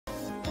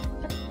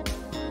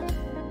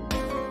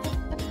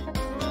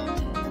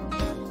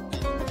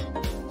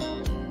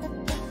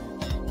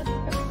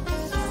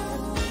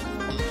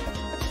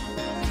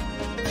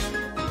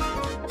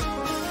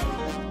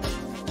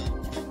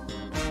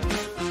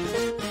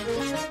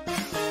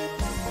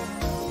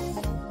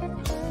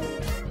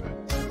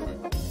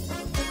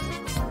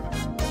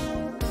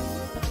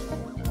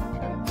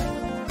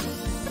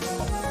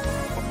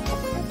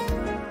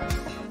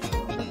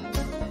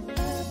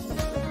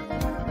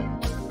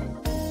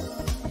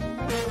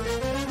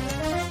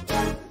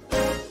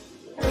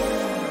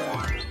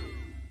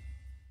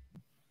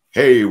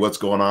Hey, what's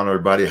going on,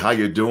 everybody? How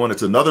you doing?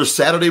 It's another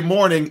Saturday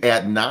morning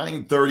at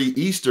 9:30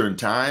 Eastern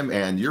time,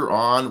 and you're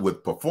on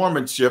with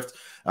Performance Shift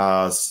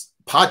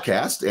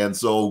podcast. And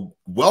so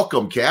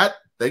welcome, Kat.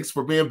 Thanks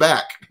for being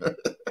back.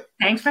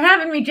 Thanks for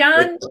having me,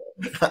 John.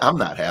 I'm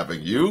not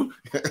having you.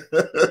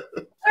 We're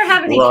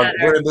having each other.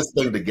 We're in this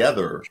thing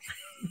together.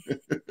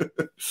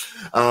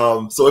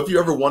 So if you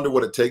ever wonder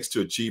what it takes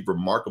to achieve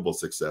remarkable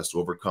success, to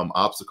overcome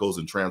obstacles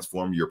and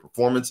transform your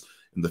performance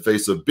in the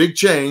face of big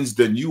change,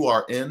 then you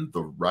are in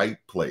the right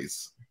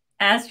place.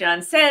 As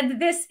John said,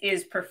 this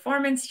is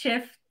Performance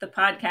Shift, the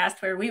podcast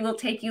where we will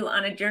take you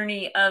on a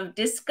journey of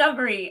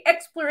discovery,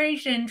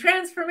 exploration,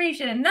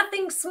 transformation.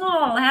 Nothing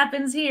small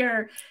happens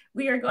here.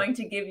 We are going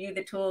to give you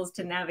the tools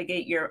to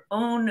navigate your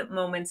own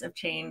moments of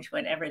change,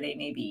 whatever they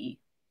may be.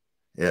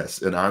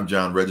 Yes, and I'm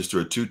John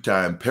Register, a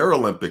two-time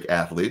Paralympic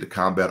athlete, a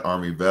combat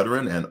Army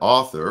veteran, and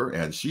author,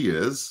 and she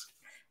is...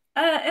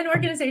 an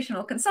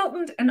organizational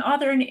consultant, an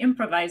author, and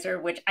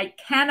improviser, which I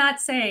cannot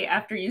say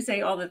after you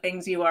say all the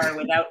things you are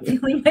without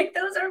feeling like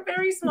those are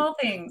very small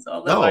things,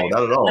 although I'm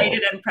not at all.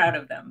 Delighted and proud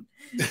of them.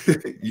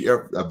 Yeah,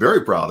 I'm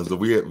very proud. Is that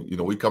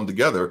we come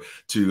together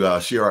to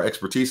share our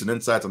expertise and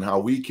insights on how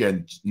we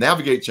can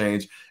navigate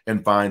change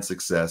and find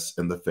success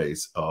in the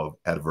face of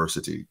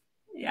adversity.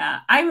 Yeah,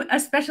 I'm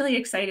especially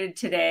excited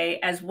today,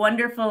 as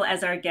wonderful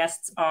as our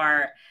guests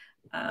are.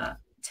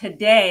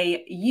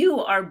 Today, you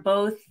are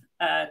both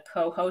a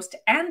co-host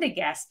and a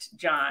guest,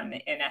 John.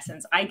 In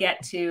essence, I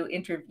get to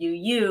interview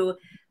you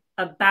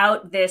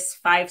about this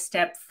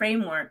 5-step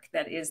framework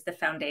that is the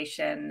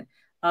foundation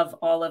of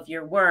all of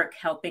your work,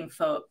 helping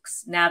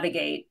folks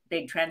navigate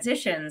big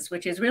transitions,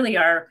 which is really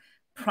our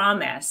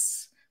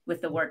promise with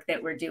the work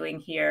that we're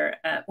doing here.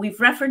 We've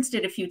referenced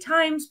it a few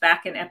times.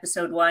 Back in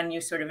episode 1, you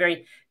sort of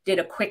did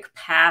a quick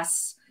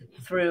pass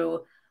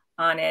through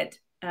on it.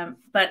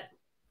 But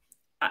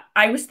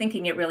I was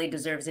thinking it really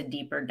deserves a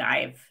deeper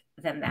dive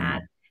than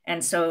that.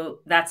 And so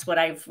that's what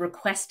I've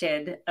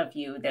requested of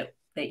you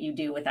that you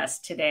do with us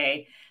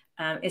today,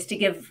 is to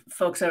give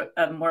folks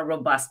a more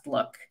robust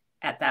look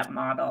at that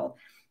model.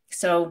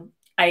 So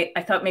I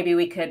thought maybe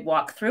we could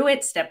walk through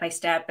it step by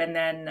step, and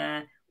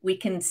then we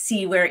can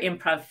see where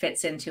improv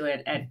fits into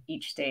it at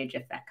each stage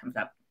if that comes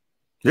up.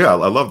 Yeah,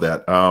 I love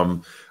that.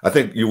 I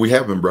think we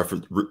have been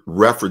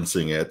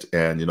referencing it,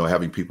 and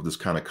having people just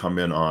kind of come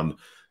in on.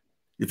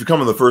 If you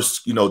come in the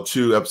first,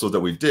 2 episodes that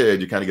we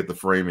did, you kind of get the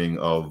framing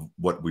of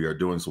what we are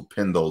doing. So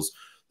pin those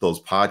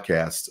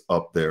podcasts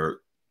up there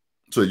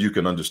so that you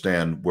can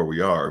understand where we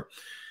are.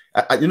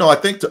 I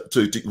think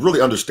to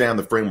really understand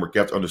the framework, you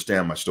have to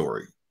understand my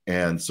story.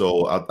 And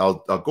so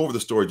I'll go over the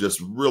story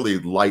just really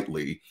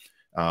lightly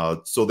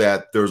so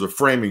that there's a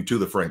framing to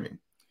the framing.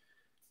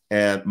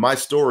 And my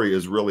story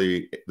is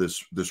really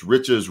this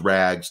riches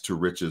rags to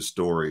riches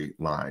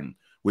storyline,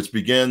 which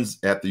begins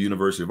at the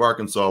University of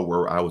Arkansas,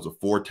 where I was a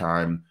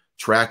 4-time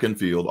track and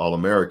field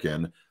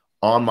All-American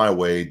on my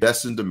way,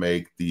 destined to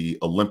make the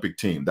Olympic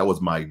team. That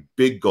was my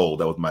big goal.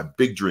 That was my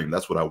big dream.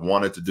 That's what I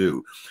wanted to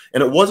do.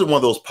 And it wasn't one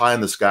of those pie in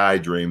the sky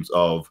dreams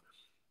of,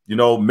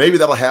 maybe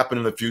that'll happen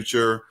in the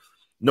future.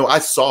 No, I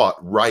saw it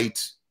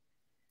right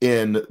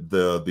in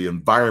the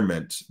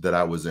environment that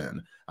I was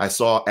in. I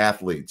saw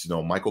athletes,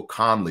 Michael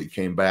Conley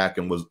came back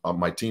and was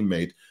my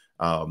teammate,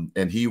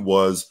 and he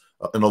was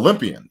an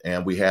Olympian.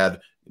 And we had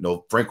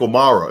Frank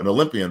O'Mara, an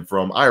Olympian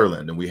from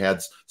Ireland. And we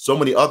had so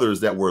many others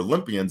that were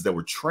Olympians that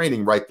were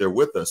training right there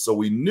with us. So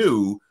we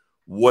knew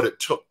what it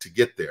took to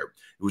get there.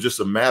 It was just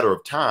a matter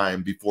of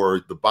time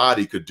before the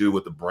body could do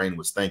what the brain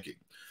was thinking.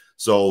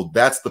 So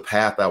that's the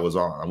path I was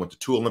on. I went to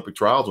 2 Olympic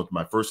trials, went to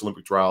my first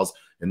Olympic trials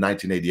in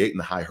 1988 in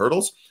the high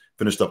hurdles,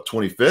 finished up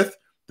 25th.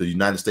 The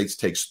United States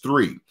takes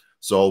 3.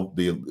 So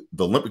the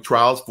Olympic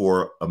trials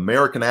for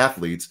American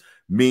athletes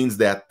means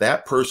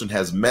that person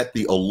has met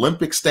the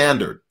Olympic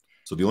standard.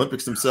 So the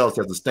Olympics themselves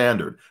have the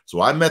standard.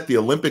 So I met the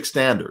Olympic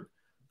standard.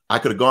 I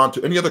could have gone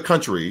to any other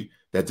country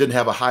that didn't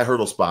have a high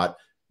hurdle spot.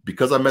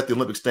 Because I met the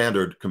Olympic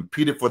standard,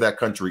 competed for that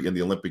country in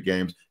the Olympic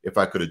Games if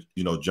I could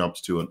have,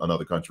 jumped to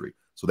another country.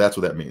 So that's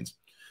what that means.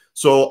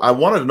 So I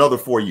wanted another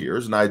 4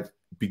 years, and I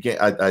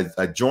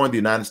joined the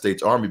United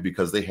States Army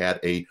because they had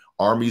a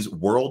Army's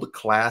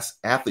world-class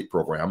athlete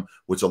program,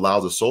 which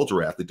allows a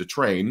soldier athlete to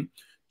train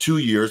 2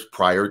 years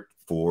prior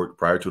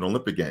to an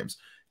Olympic Games.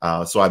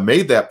 So I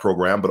made that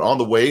program, but on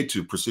the way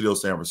to Presidio,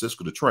 San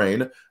Francisco to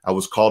train, I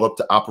was called up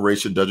to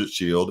Operation Desert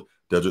Shield,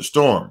 Desert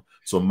Storm.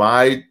 So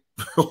my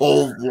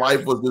whole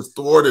life was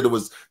distorted. It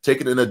was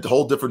taken in a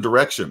whole different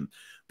direction.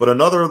 But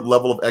another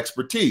level of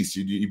expertise,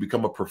 you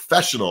become a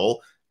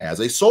professional as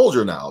a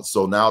soldier now.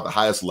 So now at the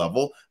highest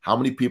level, how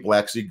many people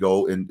actually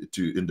go in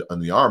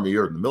the Army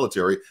or in the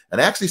military and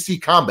actually see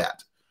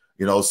combat?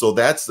 So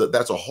that's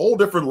a whole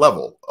different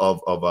level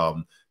of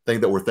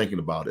thing that we're thinking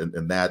about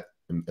in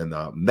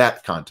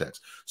that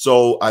context.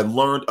 So I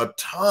learned a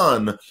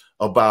ton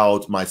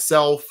about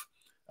myself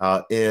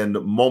in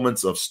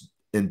moments of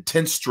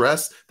intense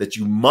stress, that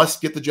you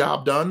must get the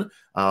job done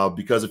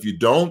because if you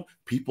don't,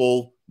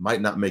 people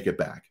might not make it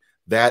back.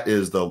 that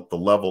is the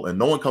level, and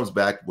no one comes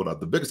back. What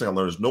the biggest thing I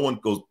learned is no one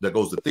goes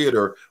to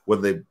theater,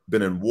 whether they've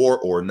been in war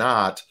or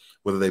not,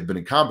 whether they've been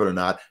in combat or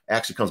not,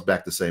 actually comes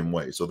back the same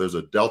way. So there's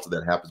a delta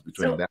that happens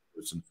between that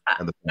person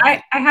and the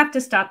family. I have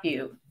to stop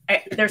you.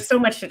 There's so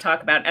much to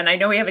talk about, and I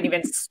know we haven't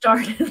even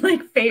started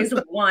like phase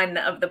one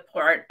of the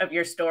part of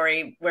your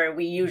story where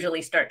we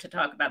usually start to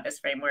talk about this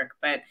framework.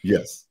 But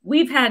yes,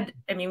 we've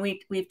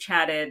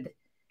chatted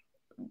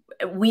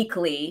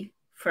weekly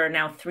for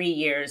now 3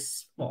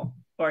 years, well,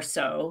 or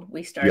so.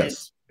 We started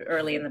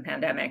early in the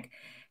pandemic.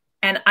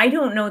 And I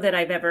don't know that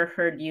I've ever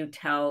heard you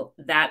tell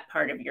that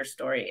part of your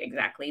story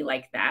exactly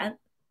like that.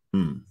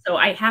 So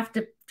I have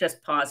to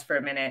just pause for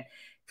a minute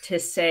to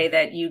say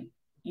that you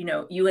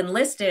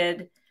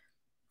enlisted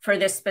for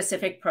this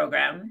specific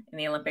program in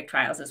the Olympic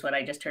trials, is what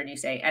I just heard you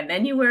say. And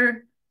then you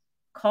were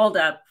called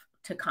up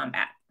to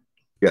combat.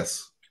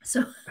 Yes.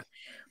 So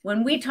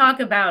when we talk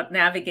about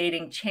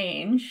navigating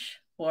change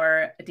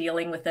or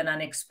dealing with an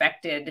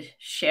unexpected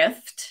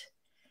shift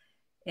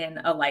in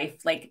a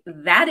life, like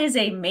that is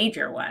a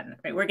major one,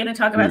 right? We're going to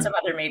talk about some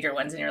other major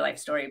ones in your life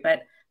story,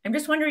 but I'm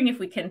just wondering if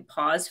we can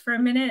pause for a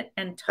minute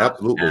and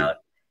talk about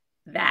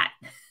that.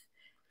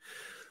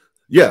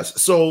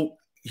 Yes. So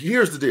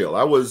here's the deal.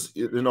 I was,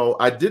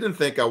 I didn't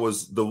think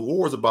the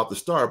war was about to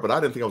start, but I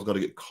didn't think I was going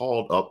to get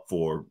called up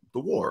for the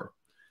war.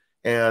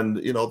 And,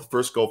 the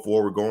first Gulf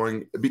War, we're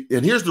going,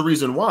 and here's the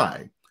reason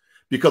why.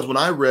 Because when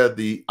I read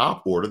the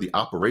op order, the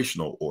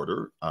operational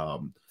order,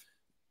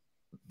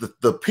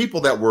 the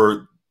people that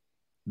were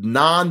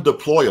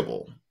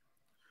non-deployable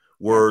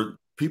were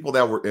people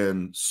that were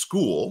in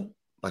school,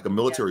 like a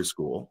military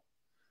school.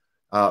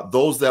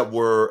 Those that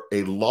were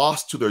a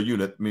loss to their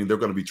unit, I mean, they're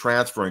going to be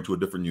transferring to a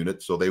different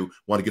unit. So they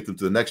want to get them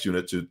to the next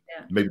unit to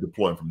maybe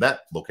deploy them from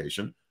that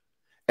location.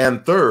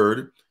 And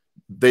third,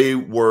 they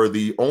were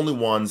the only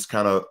ones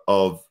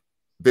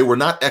they were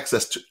not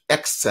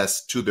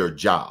excess to their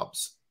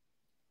jobs.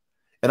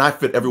 And I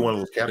fit every one of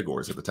those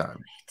categories at the time.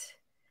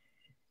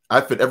 I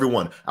fit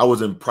everyone. I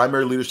was in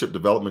primary leadership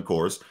development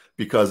course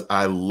because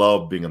I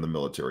love being in the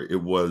military.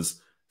 It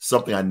was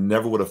something I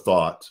never would have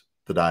thought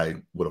that I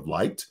would have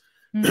liked.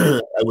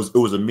 It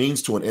was a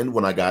means to an end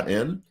when I got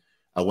in.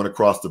 I went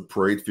across the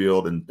parade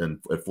field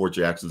at Fort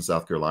Jackson,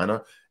 South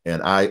Carolina,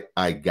 and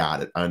I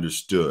got it. I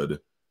understood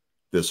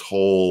this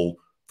whole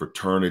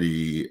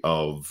fraternity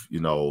of,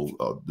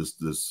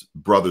 this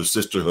brother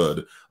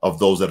sisterhood of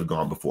those that have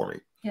gone before me.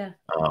 Yeah.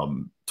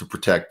 To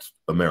protect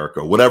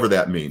America, whatever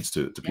that means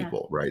to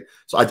people, right?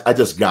 So I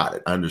just got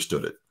it. I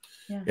understood it.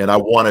 Yeah. And I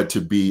wanted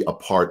to be a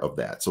part of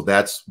that. So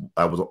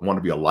I want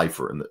to be a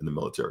lifer in the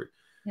military.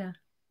 Yeah.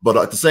 But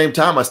at the same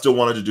time, I still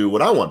wanted to do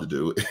what I wanted to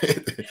do,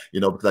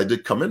 because I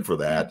did come in for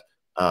that,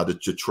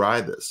 to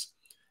try this.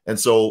 And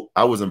so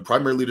I was in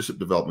primary leadership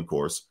development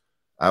course.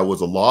 I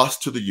was a loss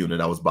to the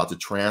unit. I was about to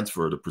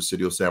transfer to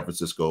Presidio, San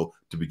Francisco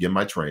to begin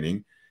my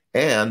training.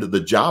 And the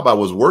job I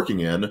was working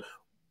in,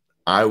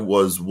 I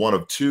was one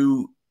of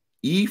 2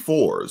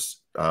 E4s,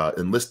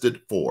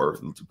 enlisted 4,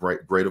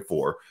 grade of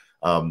 4,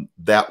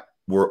 that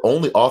were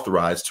only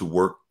authorized to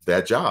work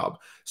that job.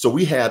 So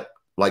we had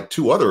like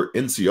 2 other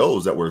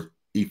NCOs that were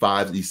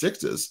E5s,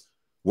 E6s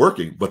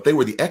working, but they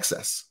were the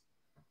excess,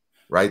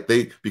 right?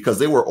 Because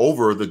they were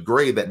over the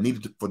grade that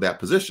needed for that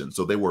position.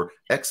 So they were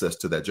excess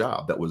to that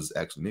job that was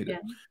actually needed.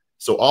 Yeah.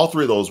 So all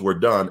 3 of those were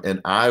done.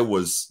 And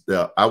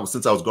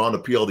since I was gone to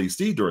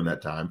PLDC during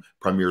that time,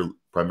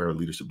 primary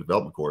leadership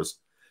development course,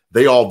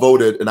 they all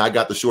voted and I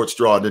got the short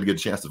straw and didn't get a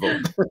chance to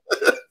vote.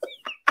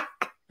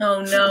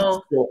 Oh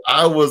no. So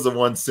I was the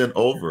one sent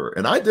over,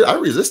 and I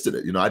resisted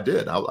it. I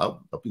did.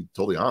 I'll be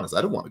totally honest.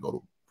 I didn't want to go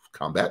to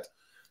combat.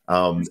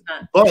 But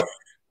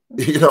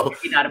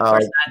not,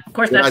 of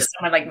course not to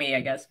someone like me, I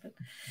guess. But.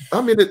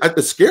 I mean,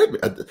 it scared me.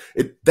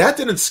 That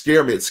didn't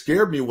scare me. It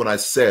scared me when I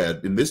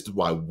said, and this is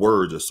why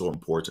words are so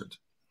important.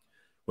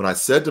 When I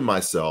said to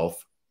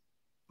myself,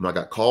 when I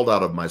got called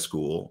out of my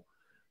school,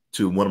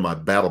 to one of my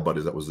battle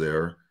buddies that was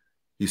there,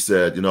 he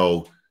said,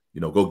 go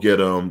get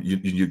them.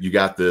 You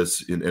got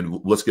this, and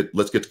let's get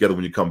together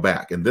when you come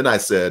back. And then I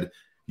said,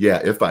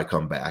 yeah, if I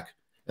come back.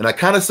 And I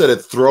kind of said it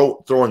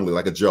throwingly,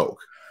 like a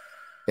joke.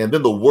 And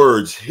then the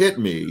words hit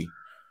me.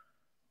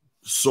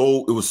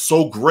 So it was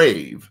so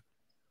grave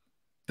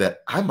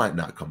that I might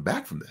not come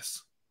back from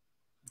this.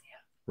 Yeah.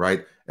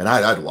 Right. And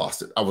I'd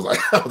lost it. I was like,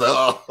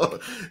 oh.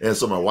 And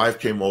so my wife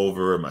came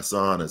over and my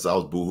son, and so I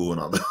was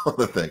boohooing on the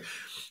other thing.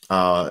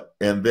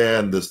 And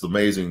then this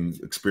amazing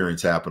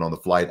experience happened on the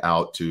flight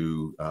out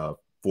to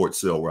Fort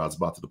Sill, where I was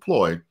about to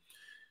deploy,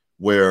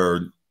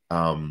 where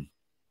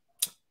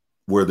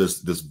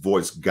this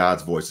voice,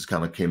 God's voice, just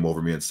kind of came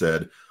over me and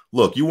said,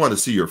 "Look, you want to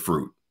see your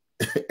fruit,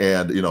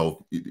 and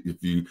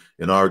if you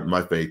in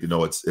my faith,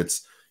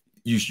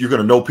 you're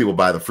going to know people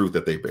by the fruit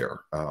that they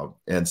bear."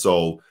 And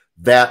so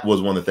that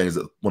was one of the things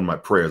that one of my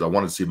prayers, I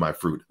wanted to see my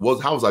fruit.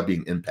 How was I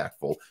being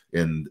impactful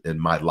in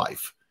my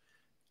life?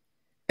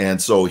 And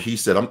so he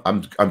said,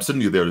 I'm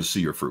sending you there to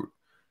see your fruit.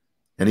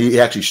 And he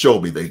actually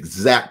showed me the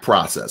exact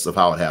process of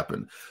how it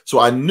happened. So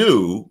I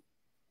knew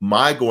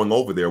my going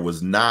over there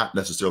was not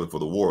necessarily for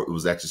the war. It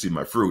was actually see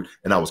my fruit,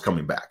 and I was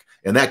coming back.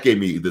 And that gave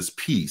me this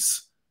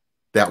peace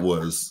that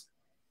was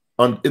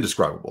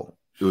indescribable.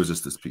 It was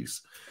just this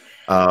peace.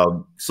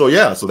 So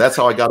yeah, so that's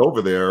how I got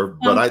over there.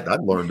 But I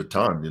learned a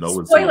ton, you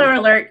know. Spoiler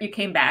alert, you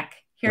came back.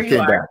 Here you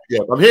are. Back. Yeah,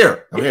 I'm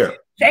here. I'm here.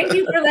 Thank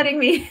you for letting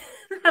me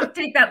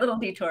take that little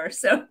detour.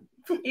 So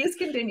please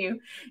continue.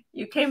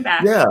 You came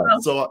back. Yeah.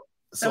 So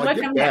I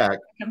get back. What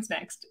comes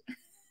next?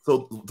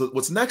 So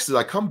what's next is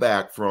I come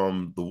back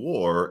from the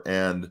war,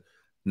 and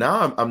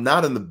now I'm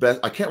not in the best.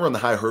 I can't run the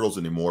high hurdles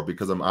anymore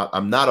because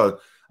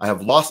I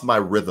have lost my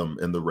rhythm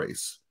in the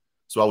race.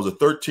 So I was a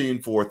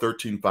 13.4,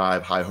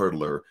 13.5 high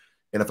hurdler.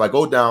 And if I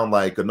go down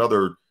like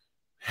another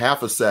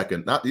half a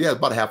second,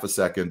 about a half a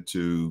second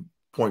to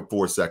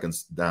 0.4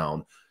 seconds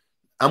down,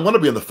 I'm going to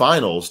be in the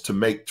finals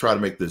to try to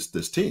make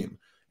this team.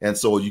 And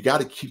so you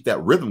got to keep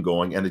that rhythm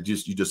going, and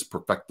you just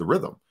perfect the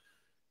rhythm.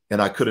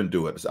 And I couldn't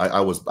do it.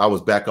 I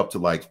was back up to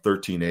like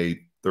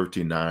 13.8,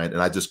 13.9,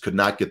 and I just could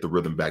not get the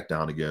rhythm back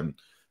down again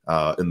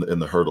in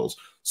the hurdles.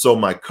 So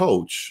my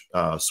coach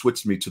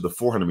switched me to the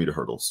 400-meter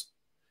hurdles.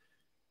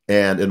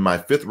 And in my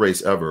 5th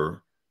race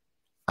ever,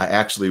 I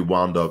actually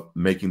wound up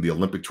making the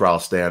Olympic trial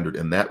standard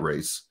in that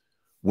race,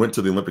 went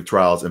to the Olympic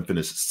trials and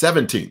finished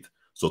 17th.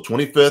 So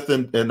 25th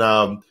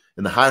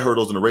in the high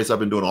hurdles in a race I've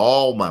been doing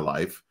all my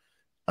life.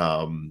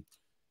 And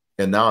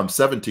now I'm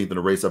 17th in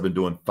a race I've been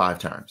doing 5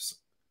 times.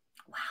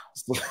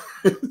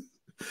 Wow.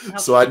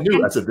 So I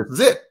knew, I said, this is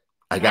it.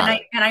 I got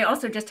it. And I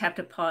also just have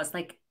to pause.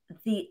 Like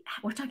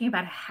we're talking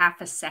about a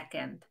half a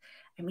second.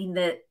 I mean,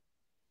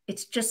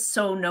 it's just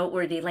so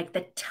noteworthy. Like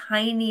the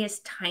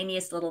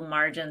tiniest little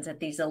margins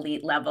at these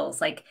elite levels,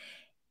 like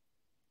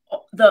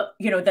the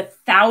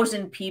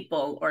 1,000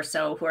 people or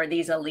so who are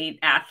these elite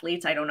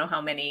athletes. I don't know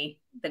how many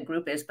the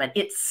group is, but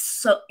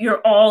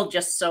you're all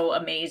just so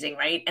amazing,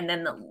 right? And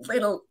then the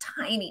little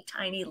tiny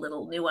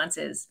little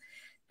nuances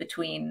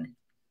between.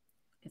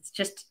 It's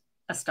just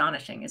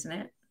astonishing, isn't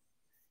it?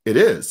 It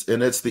is.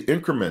 And it's the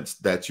increments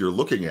that you're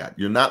looking at.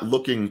 You're not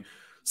looking,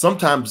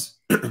 sometimes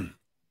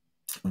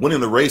winning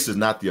the race is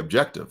not the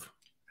objective.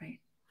 Right.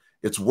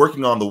 It's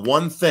working on the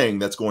one thing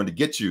that's going to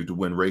get you to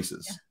win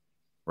races. Yeah.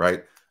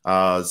 Right.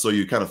 So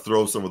you kind of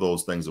throw some of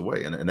those things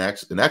away. And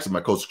actually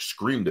my coach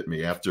screamed at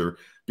me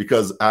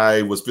because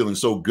I was feeling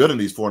so good in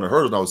these 400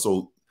 hurdles. And I was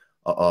so,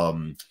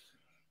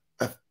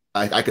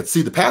 I could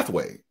see the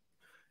pathway.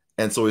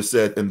 And so he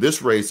said, in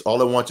this race,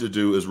 all I want you to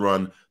do is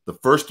run the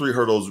first 3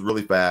 hurdles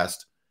really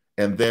fast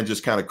and then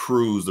just kind of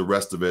cruise the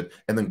rest of it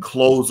and then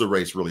close the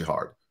race really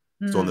hard.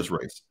 So in this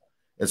race.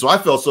 And so I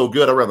felt so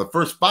good. I ran the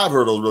first 5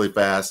 hurdles really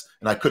fast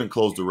and I couldn't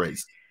close the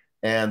race.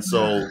 And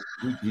so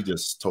he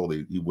just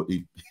totally,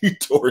 he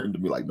tore into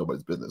me like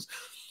nobody's business,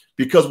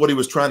 because what he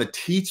was trying to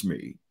teach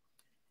me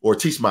or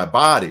teach my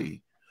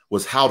body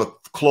was how to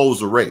close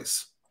the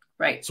race.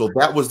 Right. So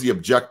that was the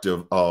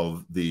objective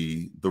of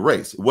the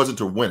race. It wasn't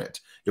to win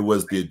it. It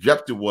was the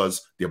objective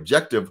was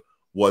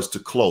to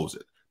close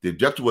it. The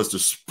objective was to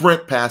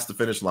sprint past the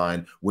finish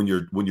line when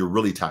you're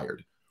really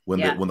tired. When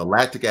the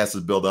lactic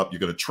acid build up, you're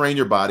going to train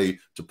your body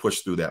to push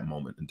through that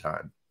moment in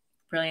time.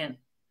 Brilliant.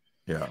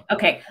 Yeah.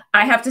 Okay.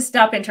 I have to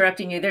stop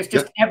interrupting you. There's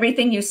just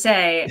everything you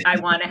say I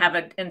want to have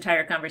an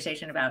entire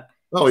conversation about.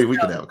 Oh, we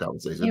can have a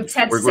conversation. You've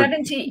had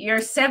 17. You're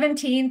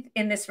 17th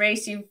in this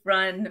race. You've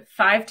run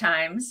 5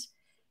 times.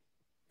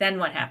 Then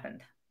what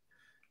happened?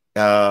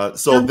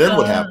 So then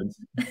what happens?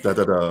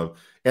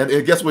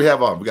 And guess we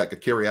have on. We got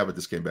Carrie Abbott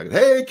just came back.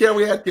 Hey,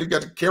 Carrie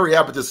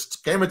Abbott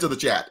just came into the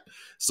chat.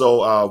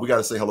 So we got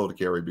to say hello to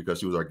Carrie because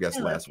she was our guest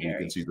last week,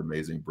 and she's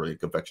amazing, brilliant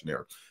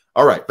confectioner.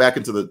 All right, back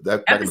into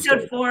the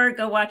episode 4.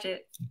 Go watch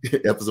it.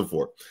 Episode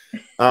 4.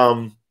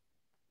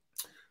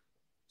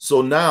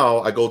 So now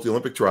I go to the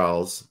Olympic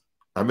trials.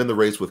 I'm in the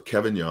race with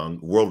Kevin Young,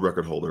 world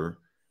record holder,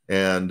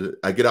 and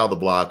I get out of the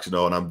blocks, and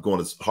I'm going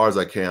as hard as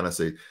I can. I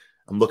say,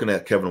 I'm looking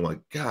at Kevin. I'm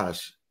like,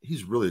 gosh,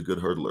 he's really a good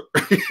hurdler.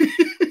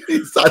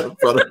 He's right in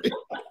front of me.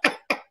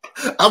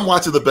 I'm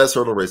watching the best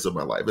hurdle race of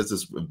my life. It's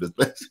just,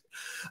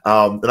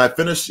 and I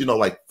finished,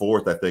 like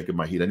 4th, I think, in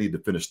my heat. I need to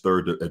finish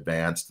 3rd to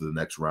advance to the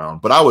next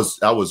round. But I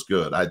was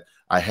good.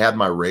 I had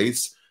my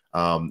race,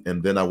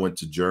 and then I went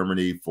to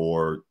Germany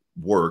for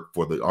work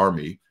for the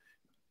Army,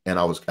 and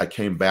I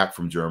came back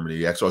from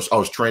Germany. Actually, I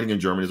was training in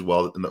Germany as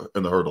well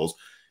in the hurdles.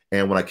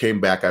 And when I came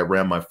back, I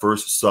ran my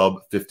first sub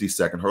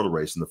 50-second hurdle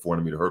race in the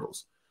 400-meter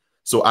hurdles.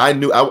 So I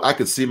knew I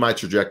could see my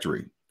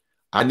trajectory.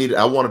 I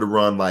wanted to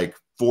run like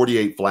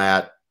 48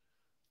 flat,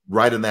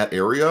 right in that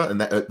area,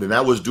 and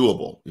that was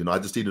doable. I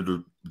just needed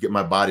to get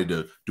my body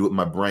to do what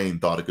my brain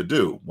thought it could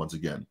do once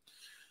again,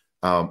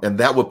 and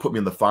that would put me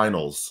in the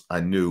finals.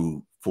 I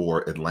knew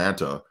for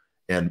Atlanta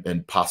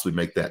and possibly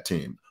make that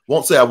team.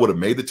 Won't say I would have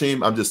made the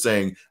team. I'm just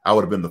saying I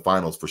would have been in the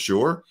finals for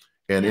sure.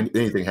 And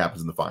anything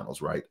happens in the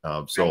finals, right?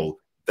 So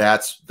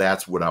that's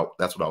what I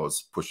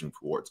was pushing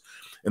towards.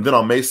 And then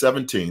on May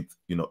 17th,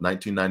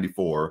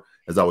 1994,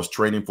 as I was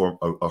training for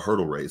a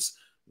hurdle race,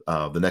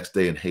 the next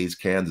day in Hayes,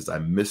 Kansas, I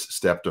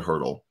misstepped a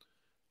hurdle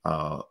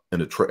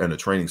in a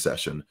training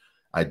session.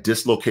 I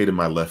dislocated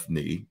my left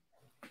knee,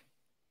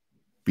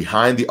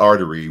 behind the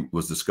artery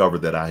was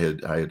discovered that I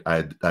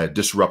had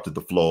disrupted the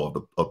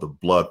flow of the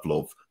blood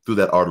flow through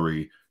that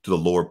artery to the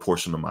lower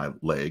portion of my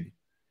leg.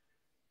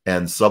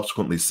 And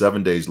subsequently,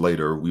 7 days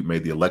later, we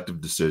made the elective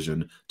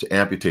decision to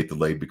amputate the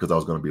leg because I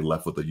was going to be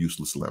left with a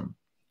useless limb.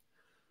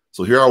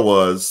 So here I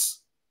was,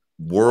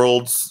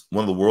 one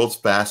of the world's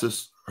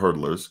fastest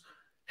hurdlers,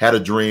 had a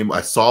dream. I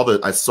saw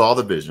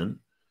the vision.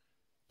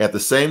 At the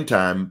same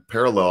time,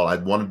 parallel,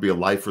 I'd wanted to be a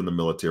lifer in the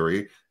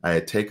military. I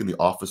had taken the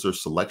officer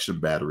selection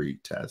battery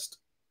test.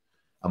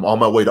 I'm on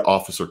my way to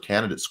officer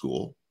candidate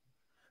school.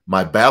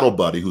 My battle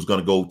buddy, who's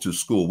going to go to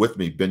school with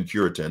me, Ben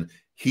Curitan,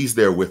 he's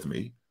there with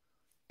me.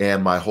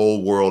 And my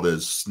whole world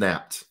is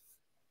snapped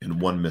in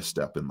one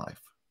misstep in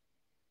life.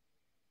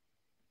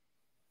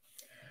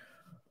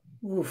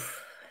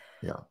 Oof.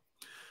 Yeah.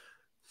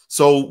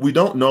 So we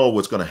don't know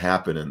what's going to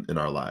happen in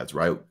our lives,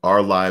 right?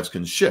 Our lives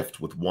can shift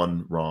with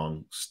one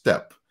wrong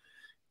step.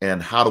 And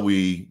how do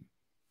we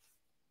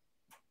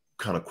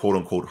kind of quote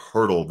unquote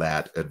hurdle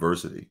that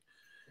adversity?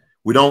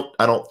 I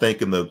don't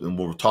think and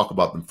we'll talk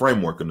about the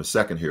framework in a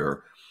second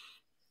here.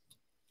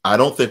 I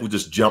don't think we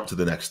just jump to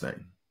the next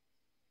thing.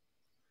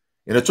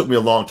 And it took me a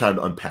long time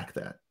to unpack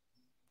that.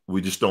 We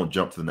just don't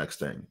jump to the next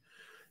thing.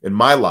 In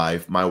my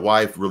life, my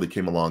wife really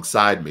came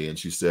alongside me and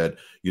she said,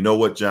 you know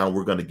what, John,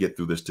 we're going to get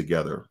through this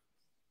together.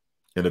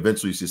 And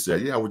eventually she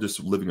said, yeah, we're just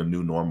living a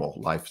new normal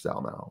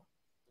lifestyle now.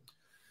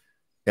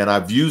 And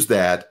I've used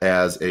that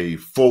as a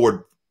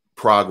forward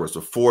progress,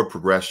 a forward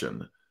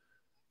progression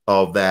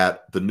of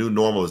that. The new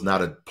normal is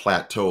not a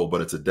plateau,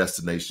 but it's a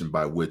destination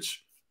by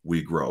which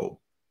we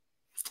grow.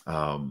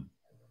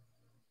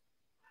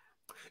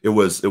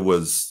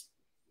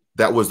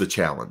 That was the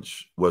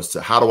challenge, was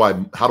to how do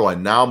I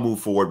now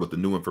move forward with the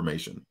new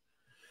information?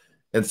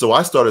 And so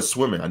I started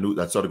swimming.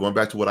 I started going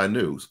back to what I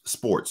knew,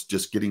 sports,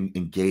 just getting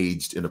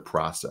engaged in a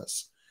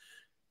process.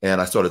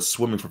 And I started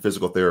swimming for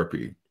physical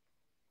therapy.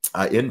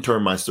 I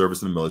interned my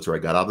service in the military.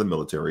 I got out of the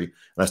military and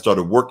I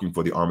started working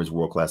for the Army's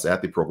World Class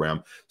Athlete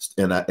Program.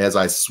 And as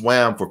I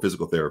swam for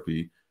physical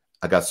therapy,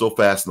 I got so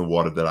fast in the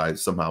water that I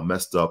somehow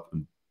messed up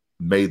and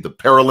made the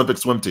Paralympic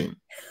swim team.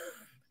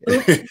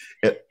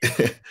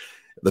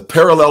 The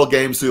parallel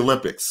games to the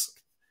Olympics.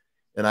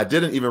 And I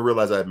didn't even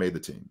realize I had made the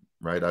team,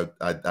 right?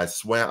 I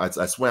swam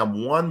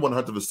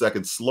 1/100th of a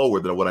second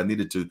slower than what I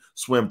needed to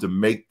swim to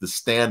make the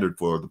standard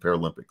for the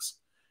Paralympics.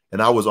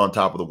 And I was on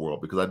top of the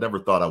world because I never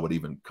thought I would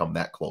even come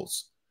that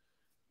close.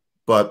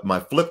 But my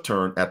flip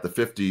turn at the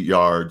 50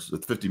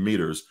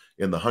 meters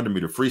in the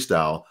 100-meter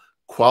freestyle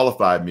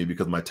qualified me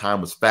because my time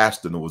was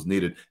faster than was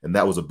needed. And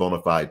that was a bona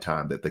fide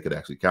time that they could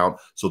actually count.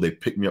 So they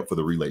picked me up for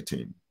the relay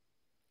team.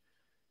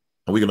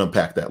 And we can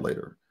unpack that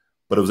later.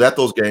 But it was at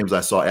those games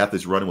I saw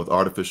athletes running with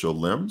artificial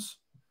limbs.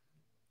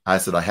 I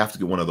said, I have to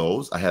get one of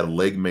those. I had a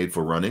leg made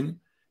for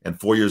running. And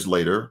 4 years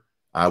later,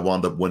 I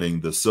wound up winning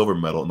the silver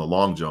medal in the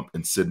long jump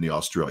in Sydney,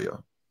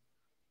 Australia.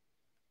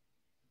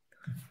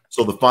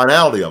 So the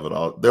finality of it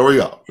all, there we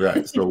go.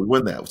 Right. So we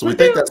win that. So we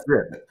think that's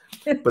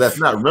it. But that's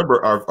not.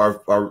 Remember,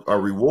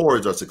 our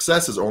rewards, our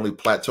successes are only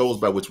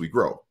plateaus by which we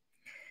grow.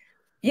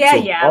 Yeah,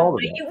 so yeah.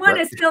 But you won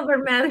a silver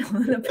medal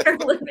in the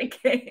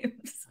Paralympic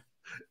Games.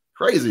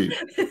 Crazy.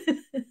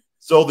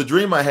 So the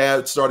dream I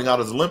had starting out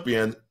as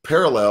Olympian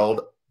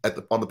paralleled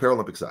on the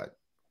Paralympic side.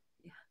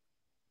 Yeah.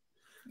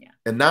 Yeah.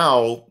 And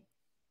now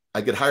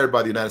I get hired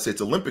by the United States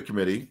Olympic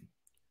Committee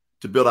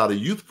to build out a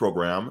youth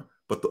program,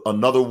 but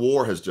another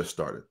war has just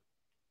started.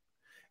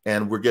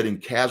 And we're getting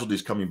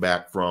casualties coming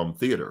back from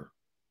theater.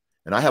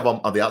 And I have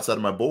on the outside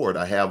of my board,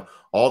 I have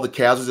all the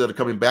casualties that are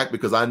coming back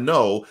because I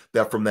know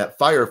that from that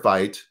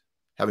firefight,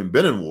 having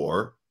been in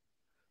war,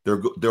 there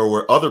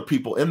were other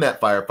people in that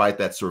firefight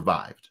that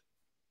survived.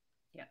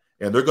 Yeah.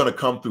 And they're going to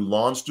come through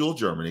Landstuhl,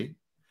 Germany,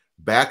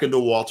 back into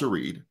Walter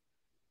Reed.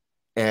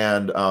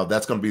 And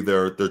that's going to be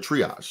their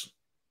triage.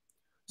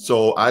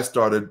 So I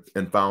started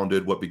and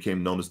founded what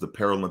became known as the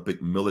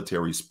Paralympic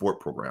Military Sport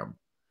Program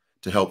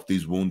to help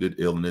these wounded,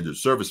 ill, and injured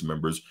service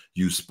members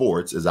use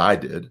sports, as I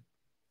did,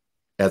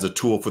 as a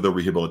tool for their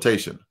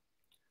rehabilitation.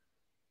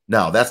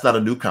 Now, that's not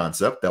a new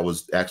concept. That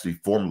was actually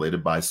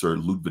formulated by Sir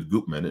Ludwig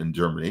Guttmann in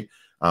Germany.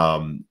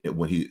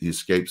 When he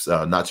escapes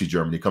Nazi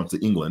Germany, comes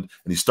to England,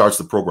 and he starts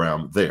the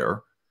program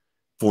there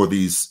for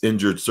these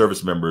injured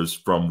service members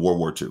from World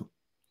War II.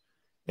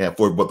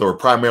 But they were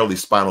primarily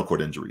spinal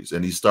cord injuries.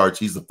 And he's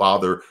the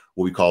father,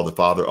 what we call the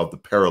father of the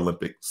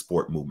Paralympic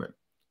sport movement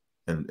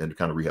and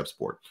kind of rehab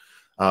sport.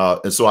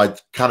 And so I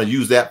kind of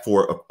used that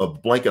for a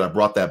blanket. I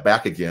brought that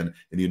back again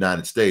in the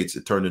United States.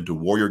 It turned into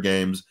Warrior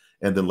Games.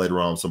 And then later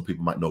on, some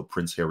people might know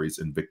Prince Harry's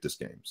Invictus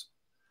Games.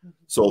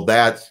 So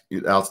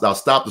I'll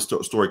stop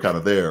the story kind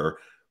of there.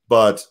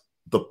 But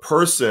the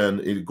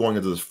person going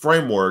into this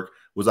framework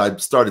was I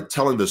started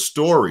telling the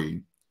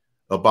story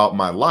about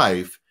my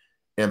life,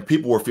 and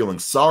people were feeling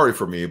sorry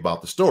for me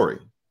about the story.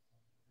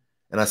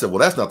 And I said, well,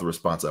 that's not the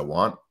response I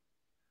want.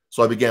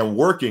 So I began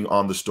working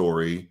on the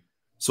story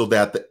so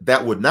that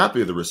that would not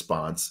be the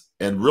response,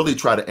 and really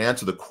try to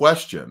answer the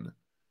question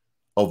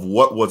of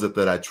what was it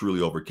that I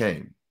truly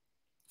overcame.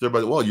 So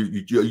everybody, well,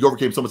 you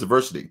overcame so much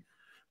adversity.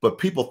 But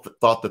people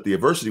thought that the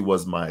adversity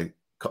was my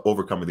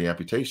overcoming the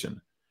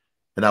amputation.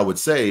 And I would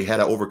say, had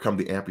I overcome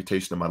the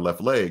amputation of my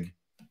left leg,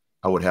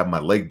 I would have my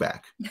leg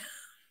back.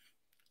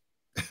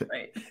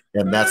 Right.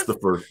 And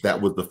that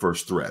was the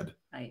first thread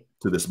right.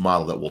 to this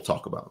model that we'll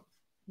talk about.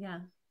 Yeah.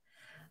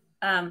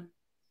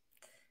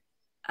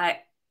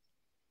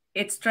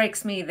 It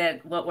strikes me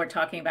that what we're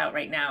talking about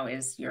right now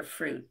is your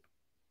fruit.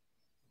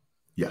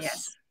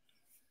 Yes.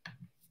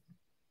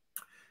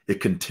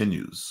 It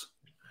continues.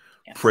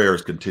 Yeah.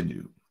 Prayers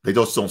continue. They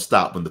just don't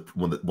stop when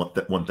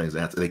one thing's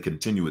answered. They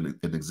continue in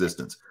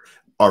existence.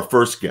 Our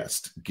first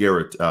guest,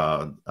 Garrett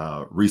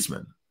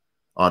Reisman,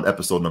 on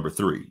episode number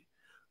 3,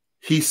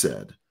 he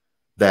said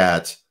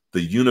that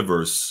the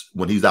universe,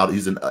 when he's out,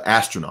 he's an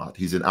astronaut.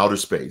 He's in outer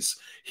space.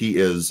 He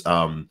is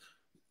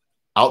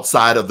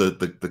outside of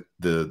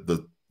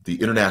the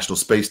International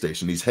Space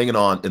Station. He's hanging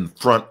on in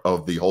front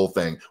of the whole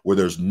thing where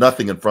there's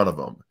nothing in front of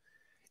him.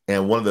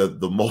 And one of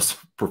the most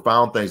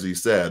profound things he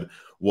said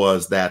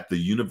was that the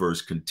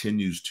universe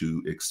continues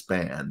to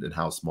expand and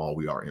how small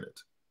we are in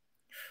it.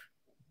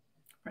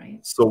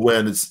 Right. So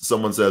when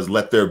someone says,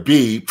 let there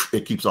be,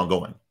 it keeps on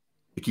going.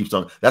 It keeps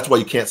on. That's why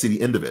you can't see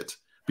the end of it,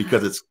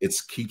 because it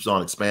keeps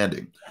on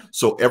expanding.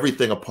 So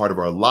everything a part of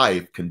our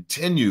life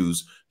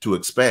continues to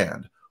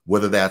expand,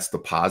 whether that's the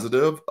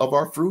positive of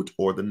our fruit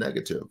or the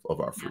negative of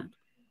our fruit.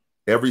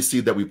 Every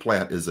seed that we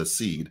plant is a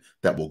seed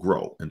that will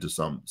grow into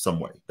some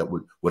way.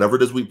 Whatever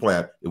it is we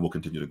plant, it will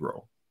continue to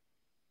grow.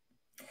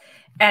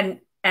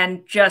 And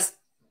just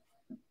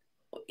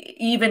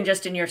even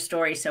just in your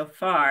story so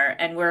far,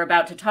 and we're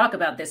about to talk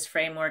about this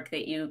framework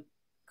that you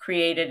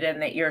created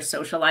and that you're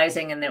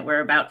socializing and that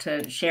we're about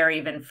to share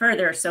even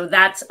further. So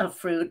that's a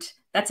fruit,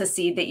 that's a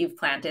seed that you've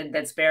planted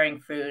that's bearing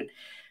fruit.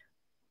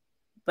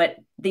 But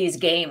these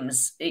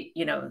games,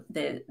 you know,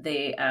 the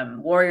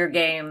warrior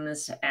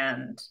games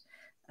and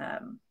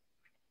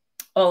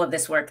all of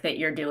this work that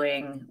you're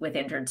doing with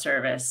injured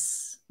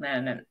service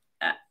men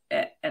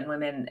and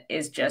women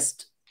is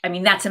just, I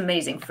mean, that's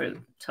amazing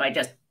fruit. So I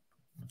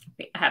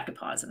have to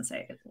pause and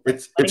say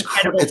it's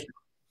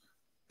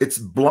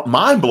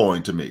mind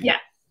blowing to me. Yeah.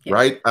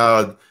 Right.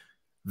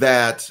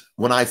 That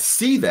when I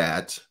see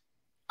that,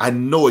 I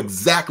know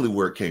exactly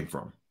where it came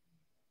from.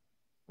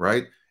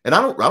 Right. And I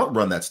don't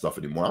run that stuff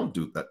anymore. I don't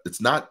do that.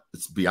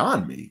 It's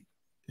beyond me,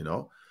 you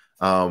know.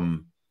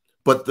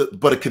 But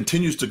it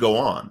continues to go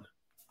on.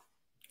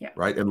 Yeah.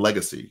 Right. And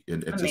legacy.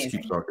 And it just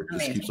keeps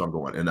on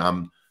going. And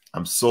I'm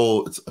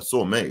so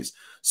amazed.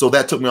 So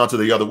that took me on to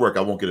the other work.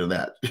 I won't get into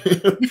that.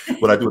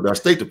 What I do with our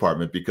State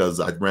Department,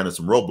 because I ran into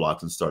some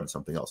roadblocks and started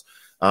something else.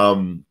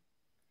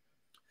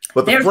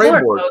 But the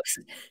framework, more, folks.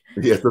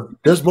 Yes,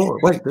 there's more.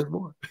 Wait, there's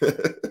more.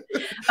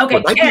 Okay.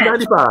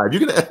 1995.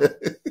 You can.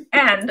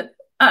 And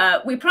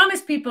we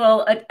promised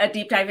people a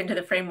deep dive into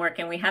the framework,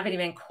 and we haven't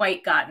even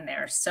quite gotten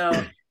there.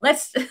 So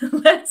let's.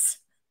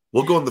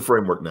 We'll go in the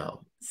framework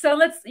now. So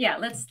let's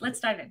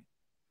dive in.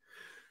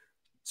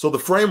 So the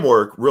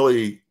framework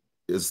really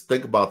is,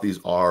 think about these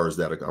R's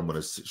that I'm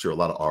going to share a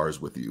lot of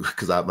R's with you,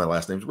 because my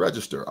last name's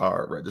Register,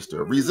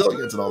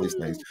 resilience, and all these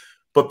things.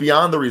 But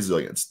beyond the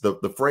resilience,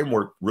 the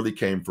framework really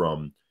came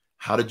from,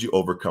 how did you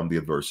overcome the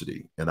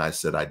adversity? And I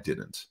said, I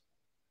didn't.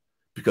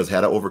 Because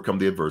had I overcome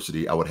the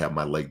adversity, I would have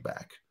my leg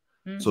back.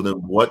 So then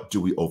what do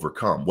we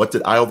overcome? What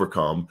did I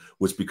overcome?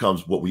 Which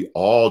becomes what we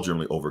all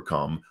generally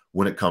overcome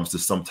when it comes to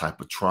some type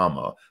of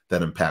trauma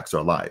that impacts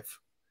our life.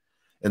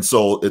 And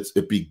so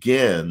it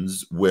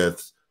begins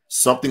with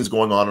something's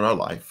going on in our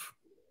life.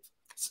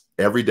 It's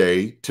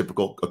everyday,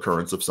 typical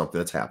occurrence of something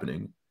that's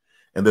happening.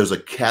 And there's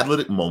a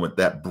catalytic moment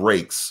that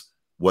breaks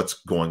what's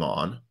going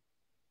on.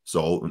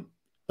 So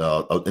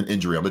an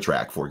injury on the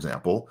track, for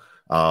example,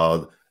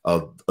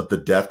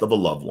 the death of a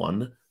loved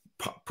one,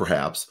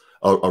 perhaps,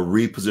 a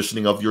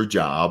repositioning of your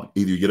job.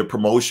 Either you get a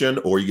promotion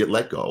or you get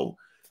let go,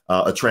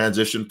 a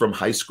transition from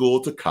high school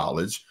to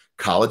college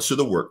to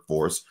the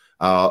workforce,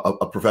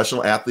 a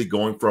professional athlete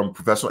going from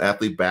professional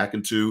athlete back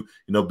into,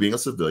 being a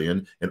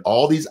civilian, and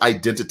all these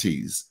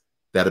identities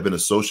that have been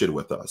associated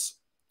with us.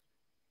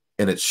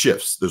 And it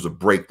shifts. There's a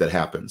break that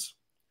happens.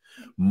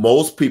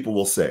 Most people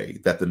will say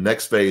that the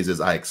next phase is,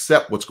 I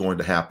accept what's going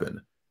to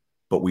happen,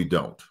 but we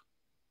don't.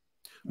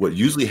 What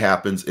usually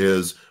happens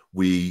is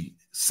we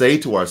say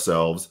to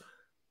ourselves,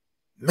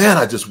 man,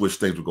 I just wish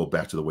things would go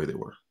back to the way they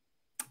were.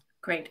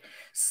 Great.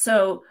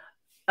 So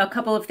a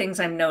couple of things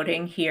I'm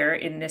noting here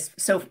in this.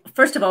 So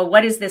first of all,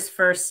 what is this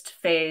first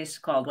phase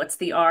called? What's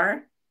the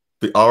R?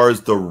 The R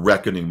is the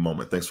reckoning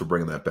moment. Thanks for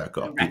bringing that back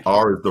up. The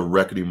R is the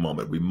reckoning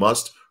moment. We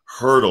must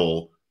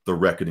hurdle the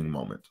reckoning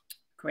moment.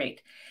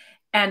 Great.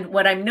 And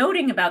what I'm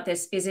noting about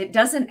this is it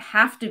doesn't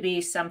have to be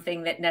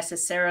something that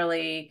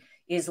necessarily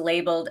is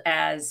labeled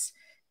as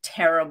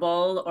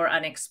terrible or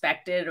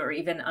unexpected or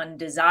even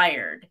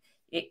undesired.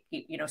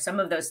 Some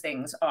of those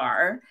things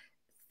are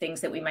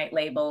things that we might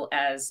label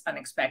as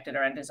unexpected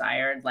or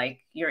undesired, like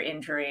your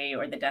injury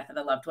or the death of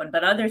a loved one.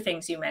 But other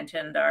things you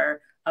mentioned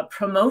are a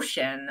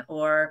promotion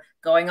or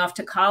going off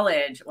to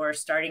college or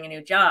starting a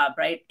new job,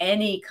 right?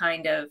 Any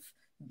kind of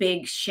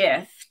big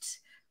shift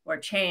or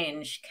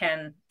change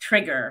can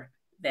trigger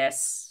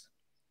this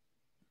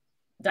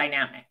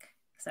dynamic.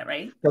 Is that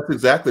right? That's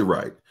exactly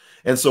right.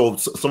 And so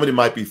somebody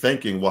might be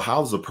thinking, well,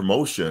 how does a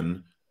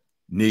promotion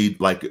need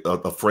like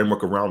a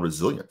framework around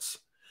resilience?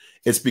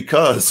 It's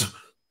because,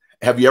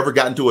 have you ever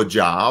gotten to a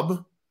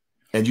job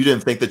and you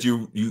didn't think that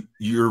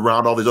you're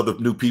around all these other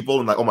new people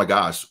and like, oh my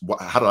gosh,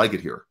 how did I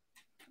get here?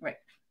 Right.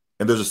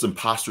 And there's this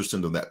imposter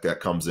syndrome that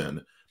comes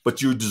in,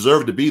 but you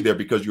deserve to be there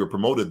because you were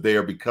promoted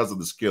there because of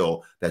the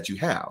skill that you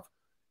have.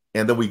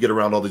 And then we get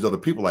around all these other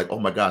people like, oh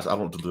my gosh, I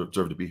don't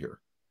deserve to be here.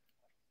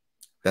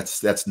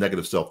 That's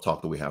negative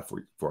self-talk that we have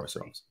for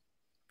ourselves.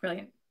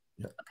 Brilliant.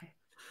 Yeah. Okay.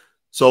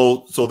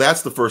 So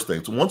that's the first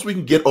thing. So once we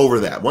can get over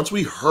that, once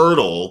we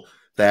hurdle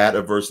that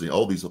adversity,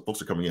 oh, these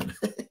folks are coming in.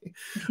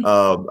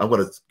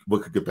 We'll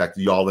get back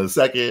to y'all in a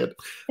second.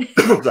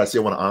 I say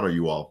I want to honor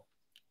you all.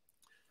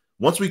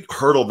 Once we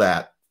hurdle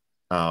that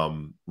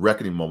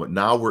reckoning moment,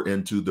 now we're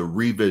into the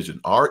revision.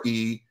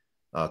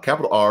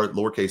 Capital R,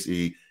 lowercase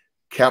e,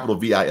 capital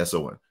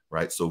VISON,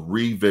 right? So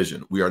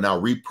revision. We are now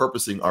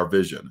repurposing our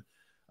vision.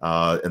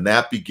 And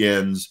that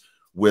begins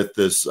with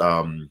this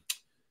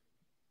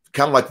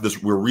kind of like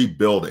this, we're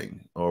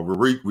rebuilding or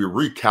we're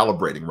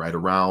recalibrating right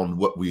around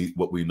what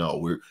we know.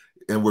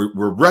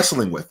 We're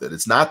wrestling with it.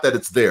 It's not that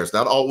it's there. It's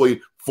not always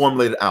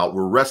formulated out.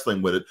 We're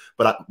wrestling with it,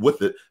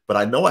 but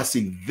I know I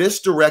see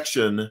this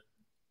direction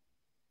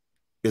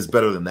is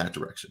better than that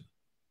direction.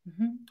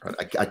 Mm-hmm.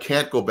 Right? I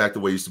can't go back the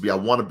way it used to be. I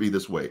want to be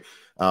this way.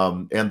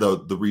 And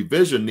the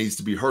revision needs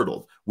to be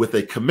hurdled with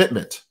a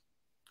commitment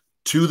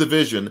to the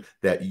vision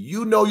that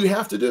you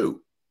have to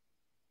do.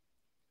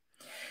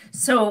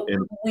 So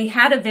we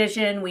had a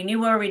vision, we knew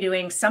what we were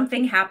doing,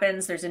 something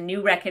happens, there's a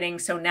new reckoning.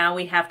 So now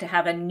we have to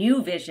have a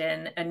new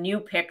vision, a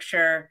new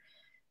picture,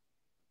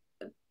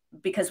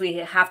 because we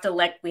have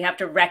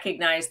to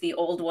recognize the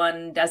old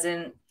one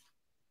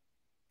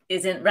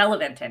isn't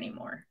relevant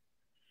anymore.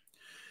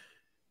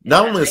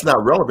 Not only it's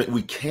not relevant,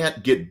 we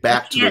can't get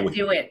back to it.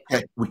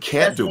 We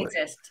can't do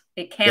it.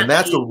 It can't. And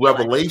that's a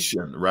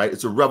revelation, right?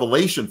 It's a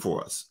revelation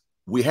for us.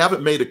 We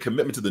haven't made a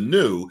commitment to the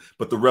new,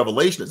 but the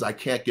revelation is I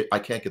can't get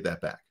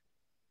that back.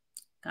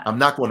 I'm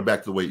not going back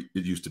to the way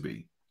it used to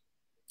be.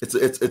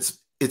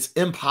 It's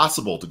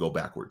impossible to go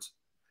backwards,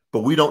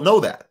 but we don't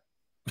know that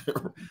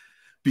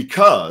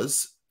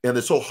because, and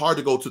it's so hard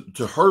to go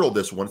to hurdle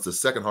this one. It's the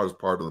second hardest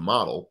part of the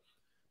model,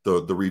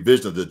 the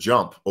revision of the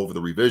jump over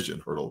the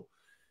revision hurdle.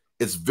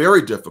 It's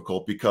very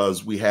difficult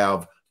because we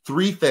have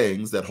three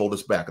things that hold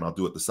us back, and I'll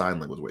do it the sign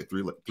language way.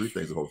 Three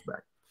things that hold us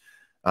back.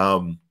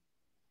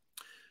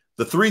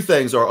 The three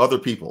things are other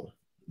people.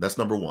 That's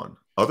number one.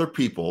 Other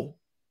people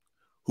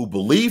who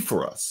believe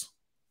for us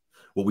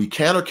what we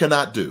can or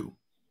cannot do,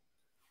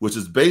 which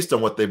is based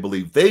on what they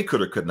believe they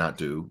could or could not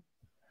do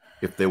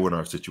if they were in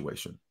our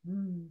situation.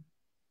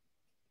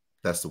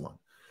 That's the one.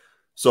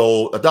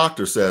 So a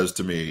doctor says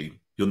to me,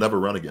 you'll never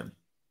run again.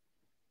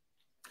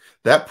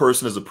 That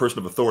person is a person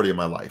of authority in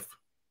my life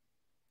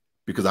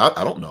because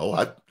I don't know.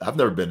 I've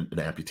never been an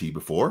amputee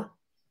before.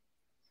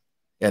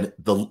 And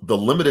the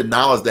limited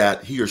knowledge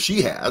that he or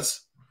she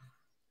has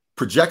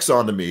projects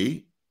onto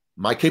me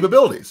my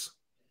capabilities.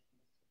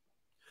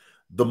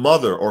 The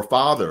mother or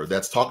father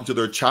that's talking to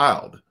their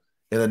child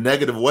in a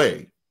negative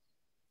way.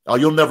 Oh,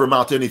 you'll never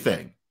amount to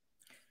anything.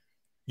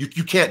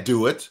 You can't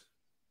do it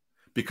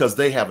because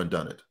they haven't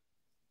done it.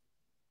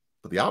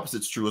 But the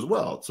opposite's true as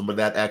well. Somebody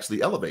that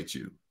actually elevates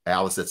you.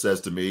 Alice that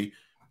says to me,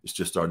 it's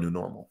just our new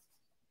normal.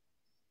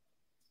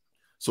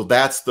 So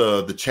that's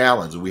the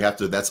challenge. We have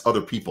to, that's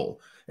other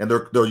people. And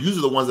they're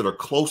usually the ones that are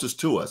closest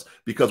to us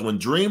because when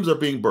dreams are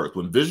being birthed,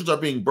 when visions are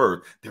being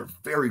birthed, they're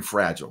very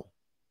fragile.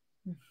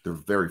 They're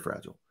very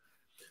fragile.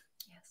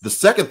 Yes. The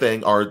second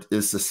thing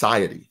is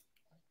society.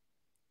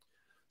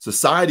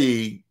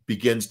 Society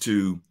begins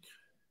to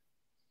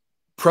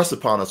press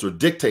upon us or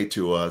dictate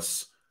to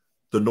us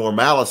the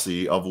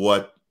normalcy of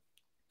what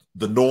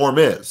the norm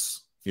is.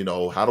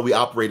 How do we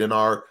operate in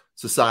our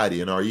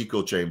society, in our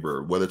echo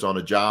chamber, whether it's on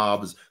a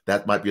job,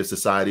 that might be a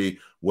society,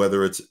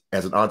 whether it's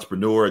as an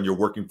entrepreneur and you're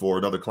working for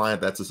another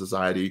client, that's a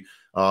society,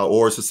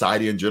 or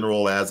society in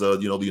general as the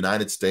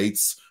United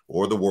States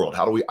or the world.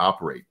 How do we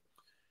operate?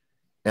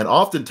 And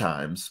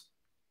oftentimes,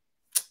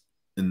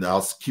 and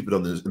I'll keep it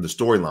in the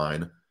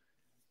storyline,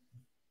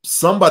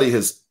 somebody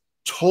has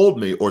told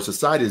me or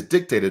society has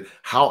dictated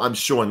how I'm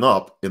showing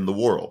up in the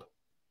world.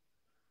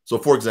 So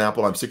for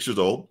example, I'm 6 years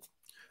old.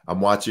 I'm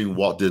watching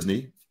Walt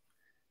Disney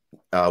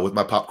with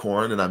my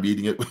popcorn and I'm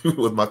eating it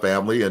with my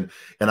family. And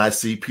I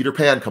see Peter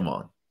Pan come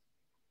on.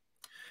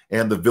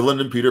 And the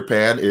villain in Peter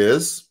Pan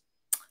is?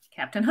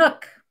 Captain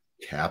Hook.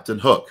 Captain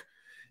Hook.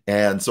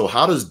 And so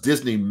how does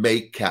Disney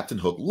make Captain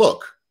Hook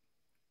look?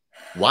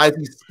 Why is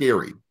he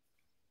scary?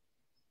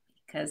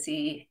 Because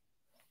he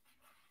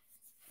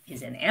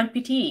is an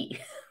amputee.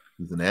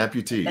 He's an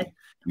amputee.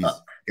 He's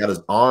got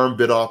his arm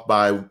bit off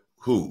by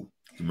who?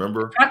 Do you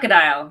remember?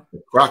 Crocodile.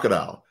 The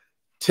crocodile.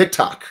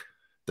 TikTok,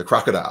 the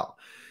crocodile.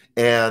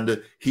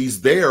 And he's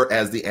there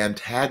as the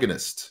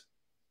antagonist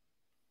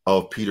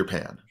of Peter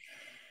Pan.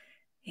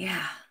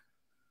 Yeah.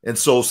 And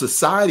so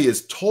society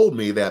has told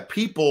me that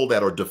people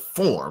that are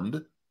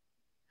deformed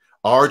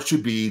are to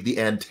be the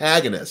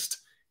antagonist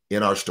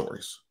in our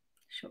stories.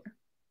 Sure.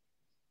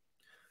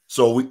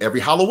 So every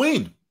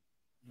Halloween,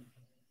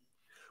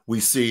 we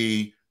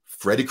see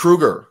Freddy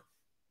Krueger,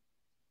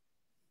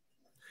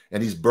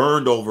 and he's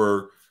burned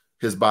over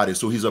his body.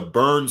 So he's a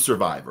burn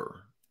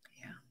survivor.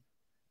 Yeah.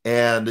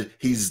 And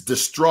he's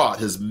distraught.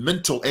 His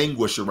mental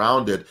anguish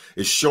around it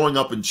is showing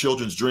up in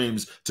children's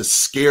dreams to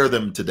scare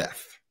them to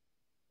death.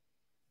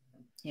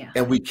 Yeah.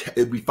 And we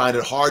find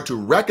it hard to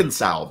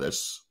reconcile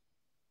this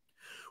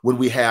when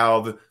we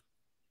have,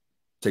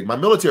 take my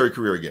military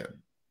career again,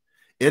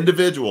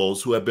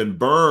 individuals who have been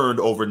burned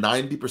over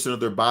 90% of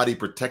their body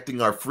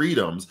protecting our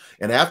freedoms.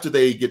 And after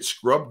they get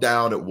scrubbed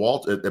down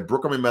at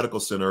Brooke Army Medical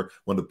Center,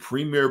 one of the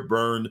premier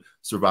burn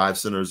survive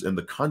centers in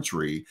the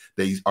country,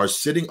 they are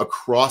sitting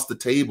across the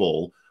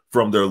table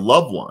from their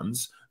loved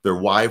ones, their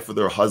wife or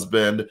their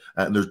husband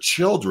and their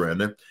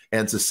children.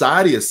 And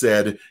society has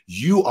said,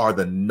 you are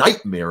the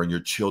nightmare in your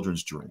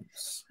children's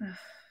dreams.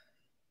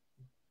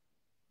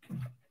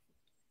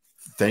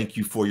 Thank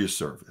you for your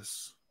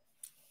service.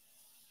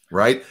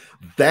 Right?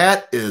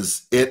 It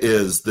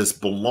is this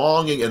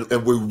belonging.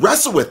 And we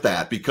wrestle with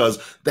that because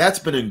that's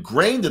been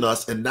ingrained in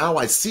us. And now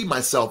I see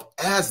myself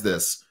as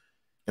this.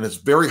 And it's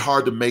very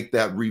hard to make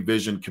that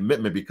revision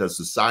commitment because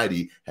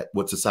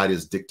what society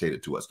has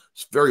dictated to us.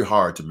 It's very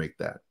hard to make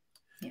that.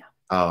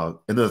 Yeah.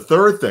 And the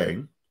third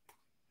thing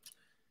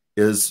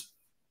is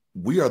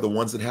we are the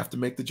ones that have to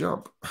make the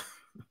jump.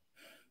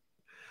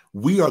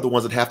 We are the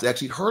ones that have to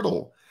actually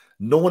hurdle.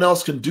 No one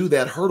else can do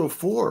that hurdle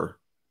for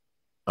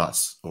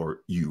us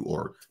or you,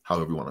 or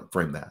however you want to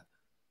frame that.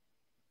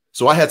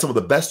 So I had some of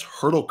the best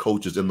hurdle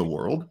coaches in the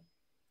world.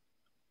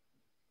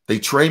 They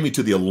trained me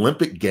to the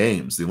Olympic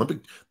Games, to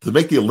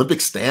make the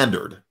Olympic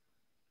standard,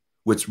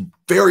 which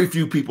very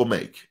few people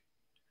make.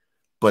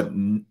 But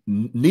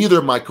neither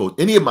of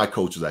any of my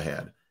coaches I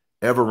had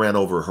ever ran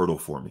over a hurdle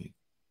for me.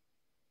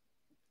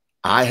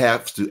 I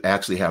have to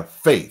actually have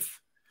faith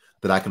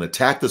that I can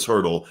attack this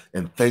hurdle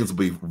and things will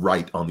be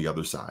right on the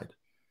other side.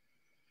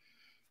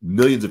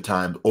 Millions of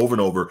times over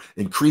and over,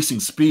 increasing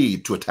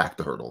speed to attack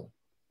the hurdle.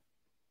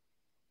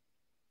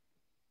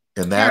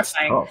 And that's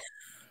tough.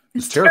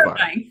 It's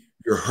terrifying.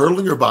 You're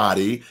hurdling your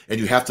body and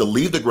you have to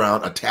leave the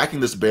ground, attacking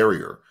this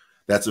barrier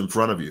that's in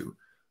front of you.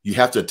 You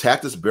have to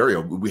attack this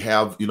barrier. We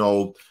have,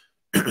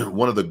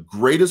 one of the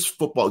greatest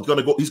football.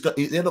 He's going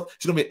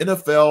to be an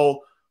NFL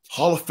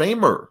Hall of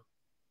Famer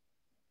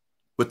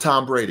with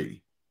Tom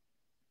Brady.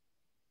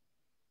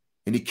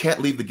 And he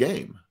can't leave the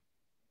game.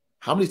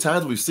 How many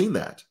times have we seen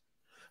that?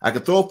 I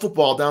can throw a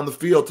football down the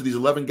field to these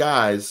 11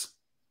 guys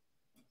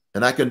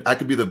and I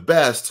can be the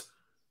best,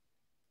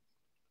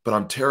 but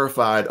I'm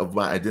terrified of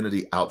my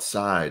identity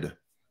outside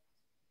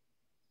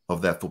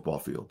of that football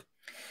field.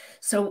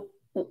 So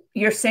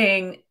you're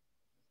saying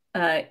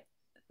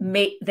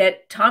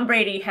that Tom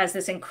Brady has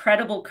this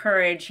incredible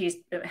courage.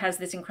 He has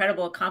this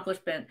incredible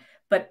accomplishment,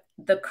 but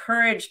the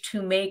courage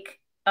to make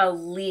a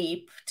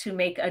leap, to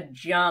make a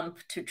jump,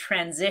 to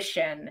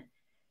transition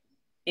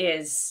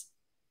is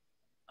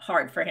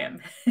hard for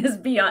him. Is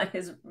beyond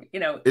his,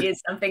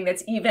 is something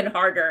that's even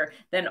harder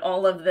than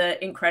all of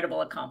the incredible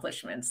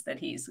accomplishments that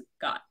he's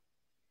got.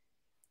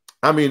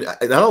 I mean,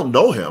 I don't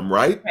know him,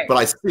 right? But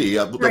I see,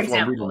 that's what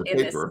I'm reading in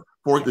the paper.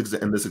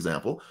 In this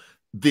example,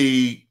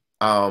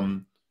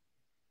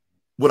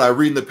 what I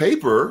read in the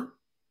paper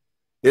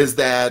is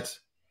that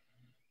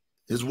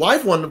his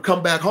wife wanted him to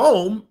come back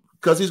home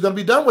because he's going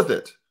to be done with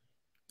it.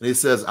 And he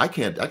says, I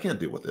can't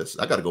deal with this.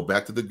 I got to go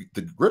back to the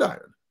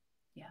gridiron.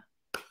 Yeah.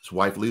 His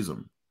wife leaves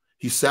him.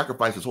 He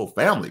sacrificed his whole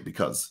family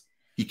because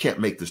he can't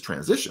make this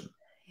transition.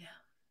 Yeah.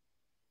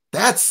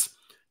 That's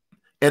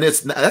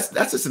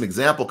just an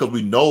example because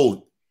we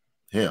know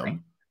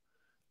him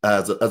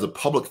as a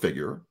public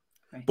figure.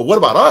 Right. But what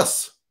about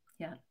us?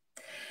 Yeah.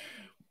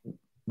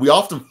 We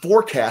often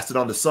forecast it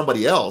onto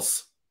somebody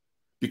else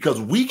because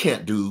we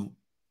can't do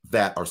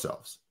that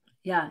ourselves.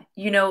 Yeah.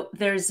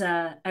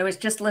 I was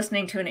just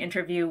listening to an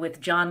interview with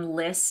John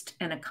List,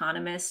 an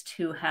economist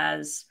who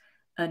has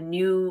a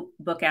new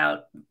book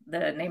out,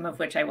 the name of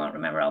which I won't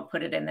remember. I'll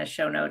put it in the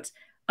show notes,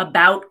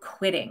 about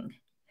quitting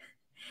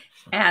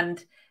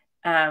and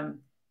the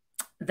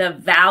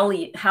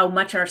value, how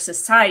much our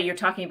society, you're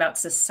talking about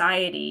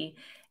society.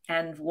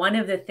 And one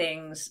of the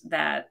things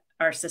that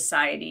our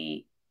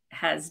society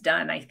has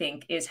done, I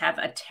think, is have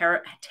a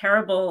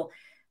terrible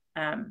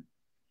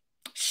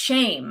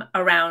shame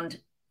around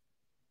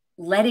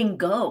letting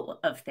go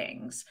of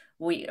things.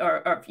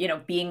 Or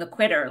being a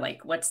quitter.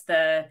 Like, what's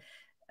the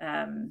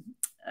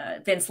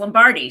Vince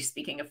Lombardi,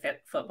 speaking of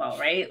football,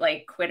 right?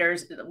 Like,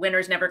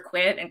 winners never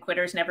quit and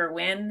quitters never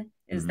win.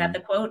 Is that the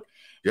quote?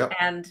 Yeah.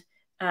 And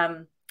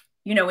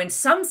in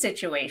some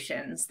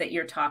situations that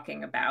you're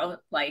talking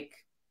about, like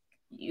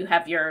you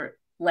have your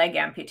leg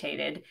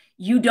amputated,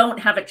 you don't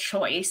have a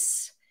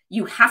choice.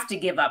 You have to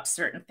give up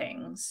certain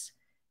things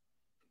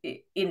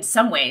in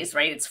some ways,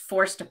 right? It's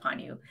forced upon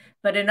you.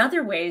 But in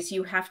other ways,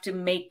 you have to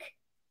make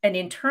an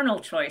internal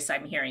choice,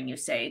 I'm hearing you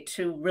say,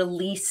 to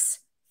release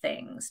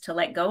things, to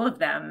let go of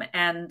them.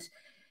 And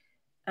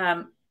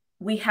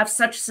we have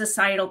such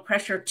societal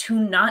pressure to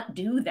not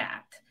do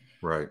that.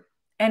 Right.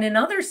 And in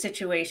other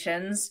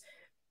situations,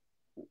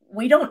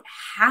 we don't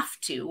have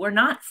to, we're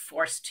not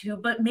forced to,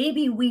 but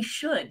maybe we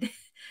should,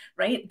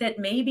 right? That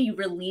maybe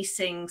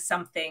releasing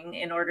something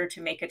in order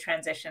to make a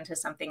transition to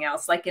something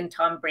else, like in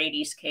Tom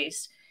Brady's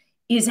case,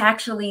 is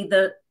actually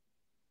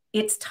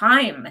it's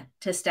time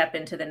to step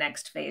into the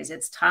next phase.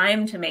 It's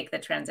time to make the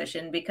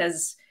transition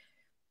because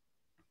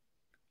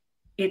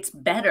it's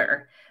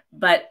better.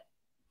 But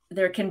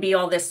there can be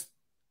all this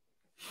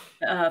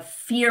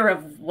fear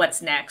of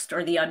what's next,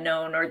 or the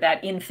unknown, or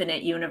that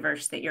infinite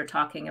universe that you're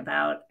talking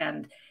about.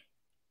 And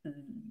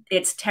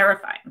it's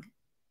terrifying.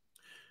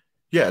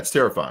 Yeah, it's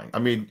terrifying. I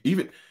mean,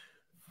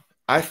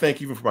 I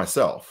think even for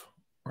myself,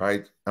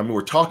 right? I mean,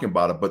 we're talking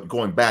about it, but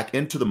going back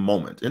into the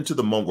moment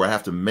where I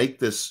have to make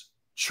this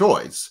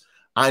choice,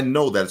 I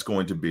know that it's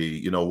going to be,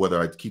 you know, whether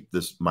I keep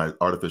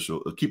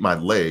keep my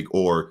leg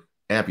or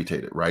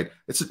amputate it, right?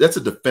 That's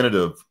a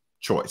definitive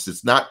choice.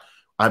 It's not,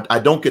 I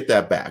don't get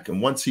that back.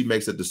 And once he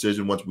makes that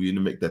decision, once we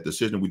make that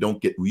decision, we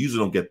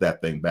usually don't get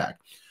that thing back.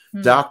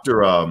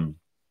 Dr.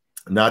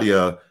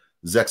 Nadia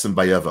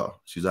Zeksimbayeva,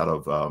 she's out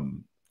of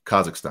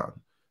Kazakhstan,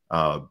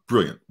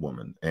 brilliant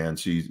woman, and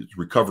she's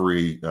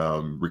recovering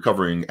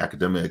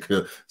academic,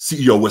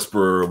 CEO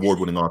whisperer,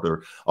 award-winning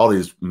author, all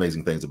these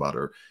amazing things about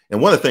her.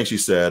 And one of the things she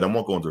said, I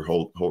won't go into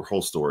her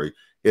whole story,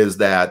 is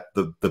that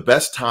the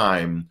best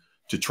time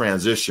to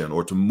transition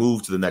or to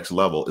move to the next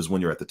level is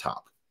when you're at the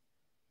top.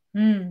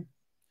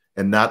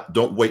 And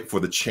don't wait for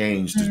the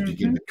change to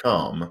begin to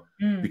come,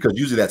 because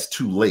usually that's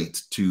too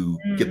late to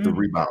get the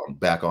rebound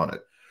back on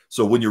it.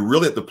 So when you're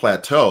really at the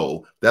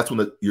plateau, that's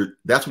when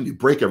you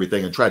break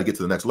everything and try to get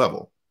to the next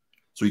level.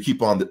 So you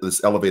keep on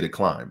this elevated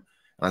climb. And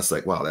I was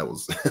like, wow,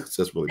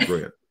 that's really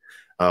brilliant.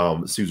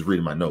 She was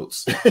reading my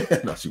notes.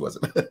 No, she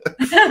wasn't.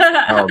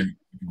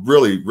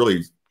 Really,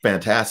 really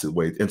fantastic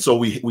way. And so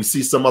we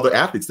see some other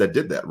athletes that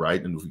did that,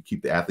 right? And we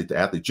keep the athlete to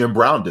athlete. Jim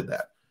Brown did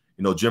that.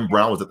 You know, Jim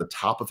Brown was at the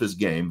top of his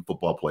game,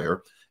 football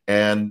player,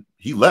 and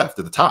he left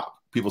at the top.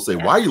 People say,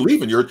 why are you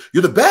leaving? You're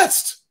the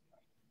best.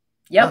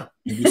 Yep.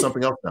 You do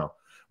something else now.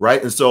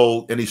 Right.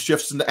 And he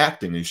shifts into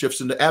acting, and he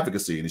shifts into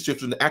advocacy, and he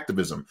shifts into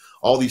activism,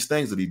 all these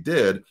things that he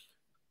did,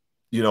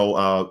 you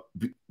know,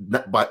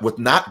 with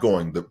not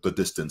going the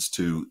distance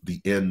to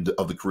the end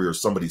of the career,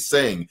 somebody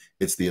saying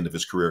it's the end of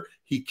his career.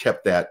 He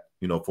kept that,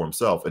 you know, for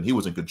himself, and he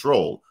was in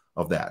control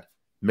of that.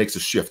 Makes a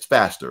shift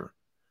faster.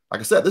 Like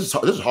I said, this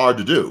is hard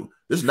to do.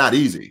 This is not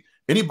easy.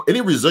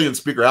 Any resilient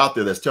speaker out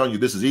there that's telling you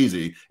this is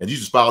easy and you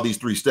just follow these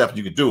 3 steps and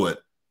you can do it,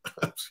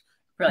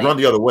 run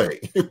the other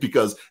way,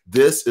 because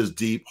this is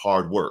deep,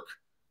 hard work.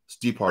 It's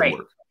deep, hard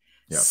work.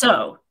 Yeah.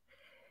 So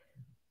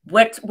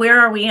where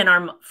are we in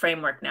our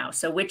framework now?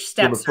 So which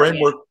steps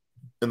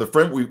in the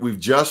framework, we've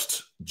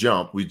just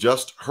jumped, we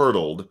just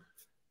hurdled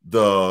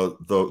the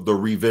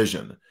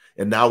revision,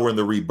 and now we're in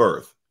the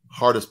rebirth,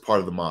 hardest part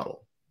of the model.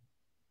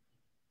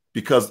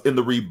 Because in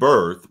the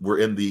rebirth,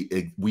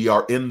 we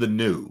are in the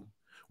new.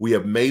 We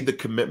have made the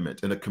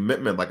commitment, and a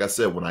commitment, like I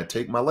said, when I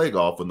take my leg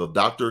off, when the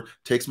doctor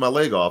takes my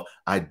leg off,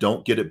 I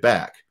don't get it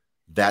back.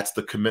 That's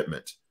the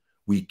commitment.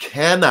 We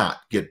cannot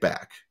get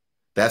back.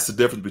 That's the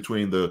difference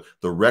between the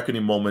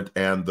reckoning moment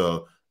and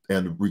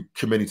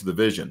committing to the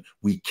vision.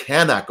 We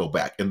cannot go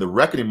back. In the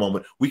reckoning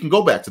moment, we can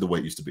go back to the way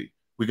it used to be.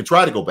 We can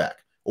try to go back,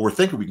 or we're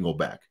thinking we can go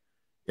back.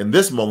 In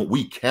this moment,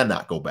 we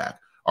cannot go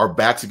back. Our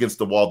back's against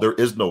the wall. There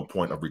is no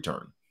point of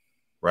return.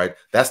 Right?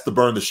 That's the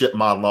burn the ship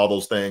model and all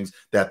those things,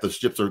 that the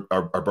ships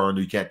are burned.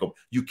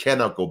 You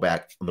cannot go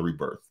back from the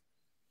rebirth.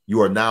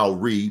 You are now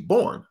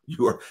reborn.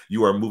 You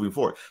are moving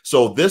forward.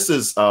 So this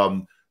is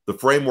the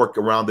framework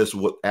around this,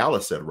 what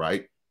Alice said,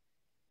 right?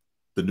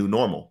 The new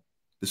normal.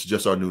 This is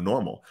just our new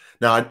normal.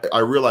 Now, I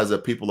realize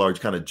that people are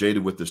kind of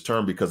jaded with this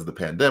term because of the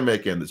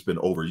pandemic, and it's been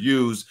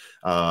overused.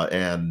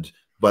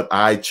 But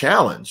I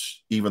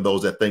challenge even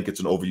those that think it's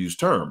an overused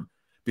term,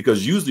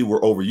 because usually we're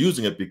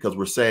overusing it because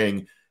we're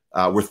saying,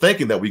 we're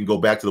thinking that we can go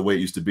back to the way it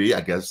used to be. I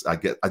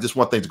just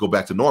want things to go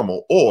back to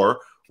normal. Or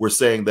we're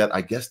saying that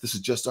I guess this is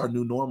just our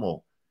new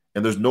normal.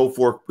 And there's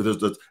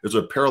there's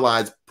a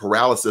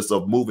paralysis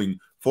of moving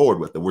forward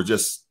with it. We're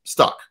just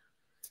stuck.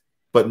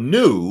 But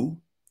new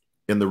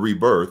in the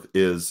rebirth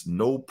is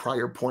no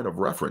prior point of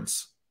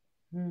reference.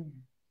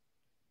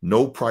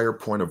 No prior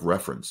point of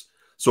reference.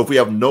 So if we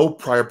have no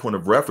prior point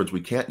of reference,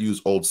 we can't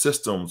use old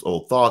systems,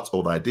 old thoughts,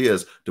 old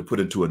ideas to put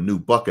into a new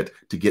bucket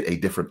to get a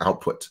different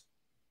output.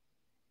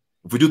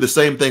 If we do the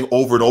same thing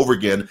over and over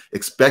again,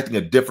 expecting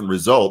a different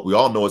result, we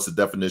all know it's the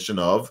definition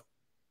of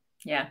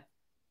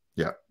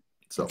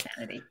so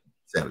insanity.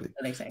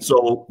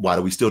 So why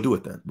do we still do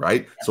it then,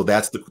 right? Yeah. So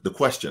that's the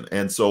question.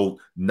 And so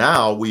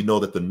now we know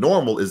that the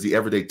normal is the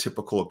everyday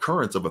typical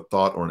occurrence of a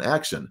thought or an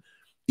action,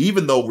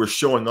 even though we're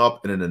showing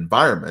up in an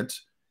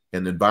environment,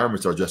 and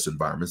environments are just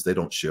environments. They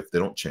don't shift, they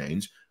don't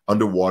change.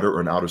 Underwater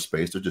or in outer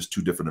space, they're just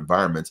 2 different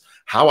environments.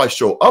 How I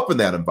show up in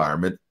that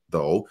environment,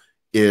 though,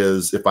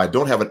 is if I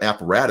don't have an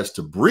apparatus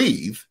to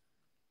breathe,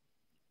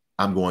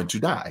 I'm going to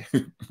die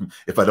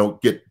if I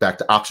don't get back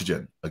to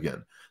oxygen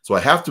again. So I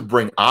have to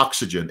bring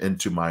oxygen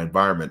into my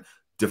environment,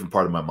 different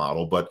part of my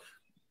model, but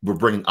we're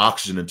bringing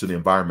oxygen into the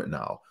environment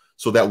now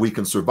so that we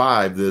can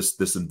survive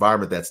this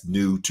environment that's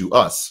new to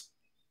us.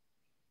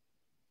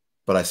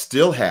 But I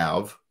still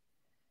have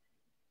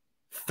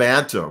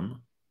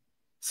phantom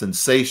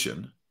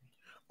sensation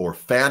or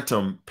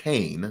phantom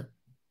pain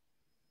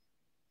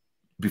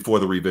before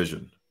the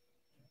revision.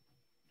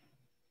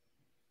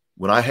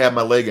 When I had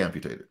my leg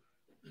amputated,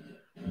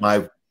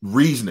 my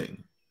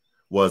reasoning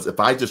was if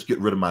I just get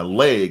rid of my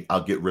leg,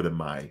 I'll get rid of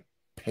my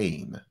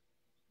pain.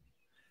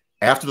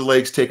 After the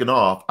leg's taken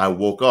off, I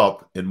woke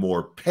up in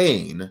more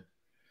pain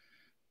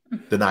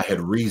than I had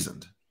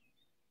reasoned.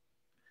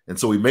 And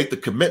so we make the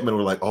commitment.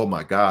 We're like, oh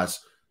my gosh,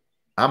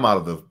 I'm out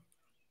of the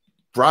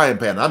frying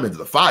pan. I'm into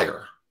the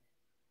fire.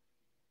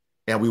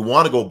 And we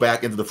want to go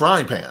back into the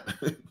frying pan.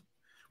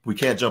 We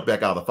can't jump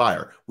back out of the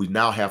fire. We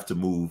now have to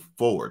move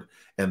forward.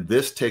 And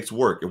this takes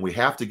work. And we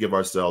have to give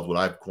ourselves what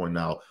I've coined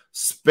now,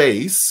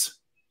 space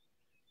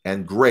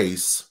and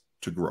grace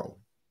to grow.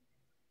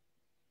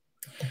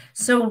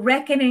 So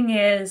reckoning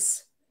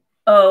is,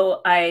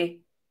 oh,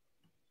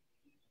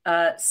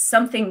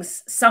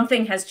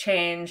 something has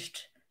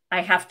changed.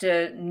 I have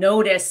to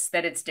notice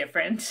that it's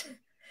different.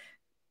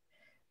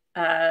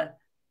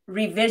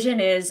 Revision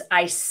is,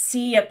 I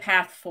see a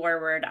path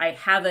forward. I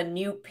have a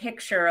new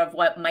picture of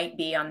what might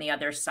be on the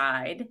other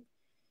side.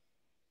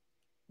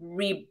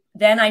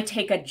 Then I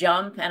take a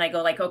jump and I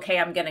go like, okay,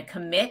 I'm going to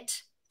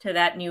commit to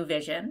that new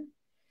vision.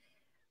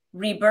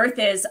 Rebirth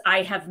is,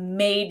 I have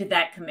made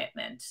that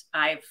commitment.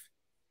 I've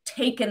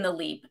taken the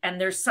leap,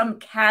 and there's some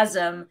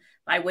chasm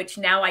by which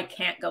now I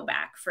can't go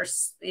back.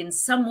 In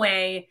some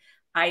way,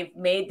 I've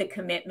made the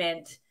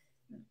commitment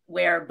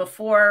where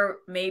before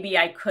maybe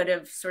I could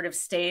have sort of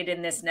stayed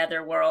in this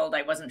nether world.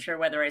 I wasn't sure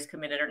whether I was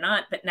committed or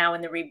not, but now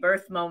in the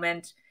rebirth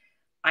moment,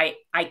 I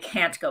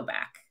can't go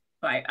back.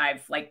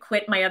 I've like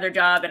quit my other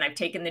job and I've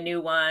taken the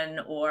new one,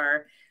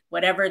 or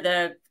whatever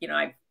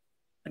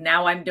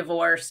now I'm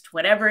divorced,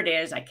 whatever it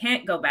is, I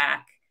can't go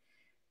back.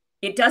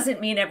 It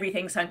doesn't mean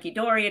everything's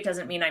hunky-dory. It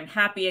doesn't mean I'm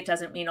happy. It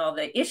doesn't mean all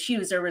the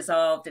issues are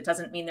resolved. It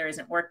doesn't mean there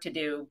isn't work to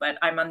do, but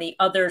I'm on the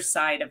other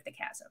side of the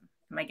chasm.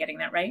 Am I getting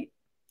that right?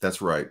 That's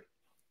right.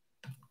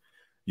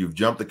 You've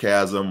jumped the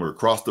chasm or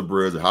crossed the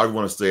bridge, or however you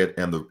want to say it,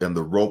 and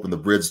the rope and the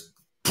bridge,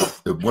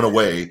 it went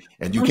away,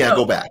 and you can't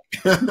go back.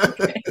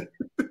 Okay.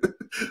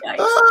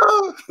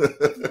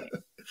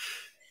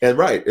 And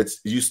right,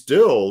 you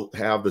still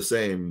have the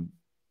same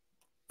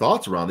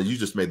thoughts around it. You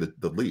just made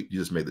the leap. You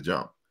just made the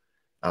jump.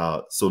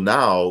 So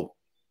now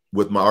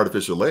with my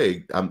artificial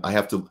leg, I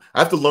have to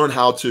learn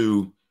how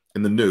to,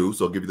 in the new,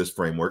 so I'll give you this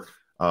framework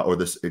or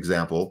this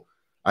example.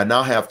 I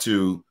now have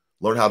to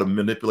learn how to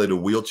manipulate a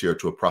wheelchair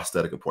to a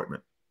prosthetic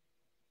appointment,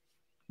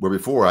 where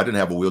before I didn't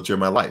have a wheelchair in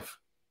my life.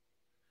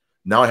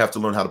 Now I have to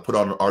learn how to put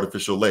on an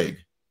artificial leg.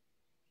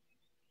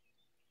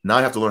 Now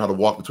I have to learn how to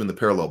walk between the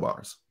parallel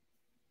bars.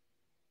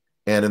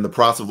 And in the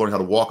process of learning how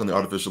to walk on the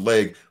artificial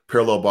leg,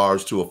 parallel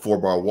bars to a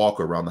 4-bar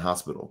walker around the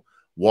hospital,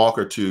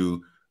 walker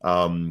to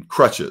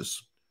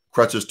crutches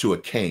to a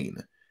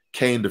cane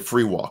to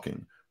free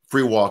walking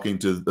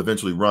to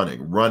eventually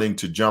running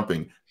to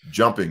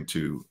jumping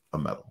to a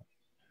medal.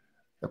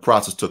 The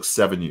process took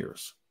 7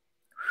 years.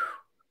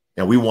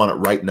 And we want it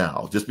right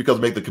now. Just because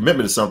we make the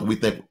commitment to something, we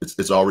think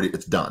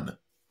it's done.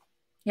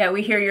 Yeah,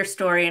 we hear your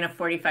story in a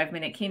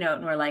 45-minute keynote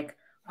and we're like,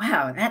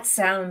 wow, that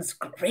sounds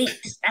great.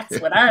 That's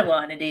what I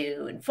want to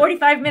do. In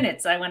 45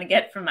 minutes, I want to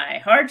get from my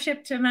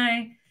hardship to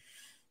my...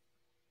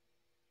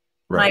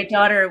 Right. My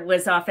daughter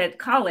was off at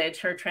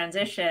college, her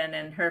transition,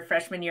 and her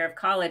freshman year of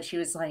college, she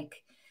was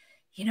like,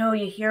 you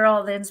hear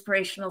all the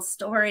inspirational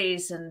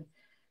stories,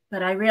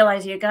 but I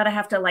realize you got to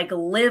have to like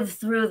live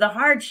through the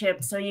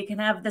hardship so you can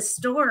have the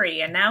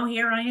story. And now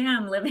here I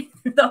am living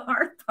through the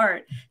hard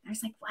part. And I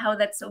was like, wow,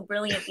 that's so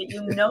brilliant that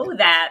you know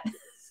that.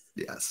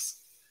 Yes.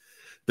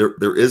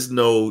 There is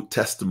no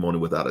testimony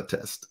without a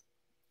test.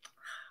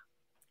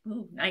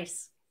 Ooh,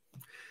 nice.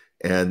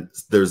 And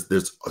there's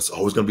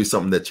always going to be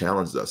something that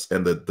challenges us.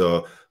 And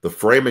the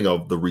framing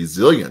of the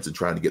resilience and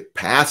trying to get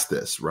past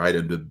this, right,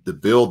 and to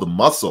build the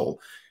muscle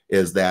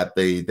is that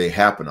they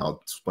happen. I'll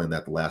explain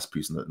that the last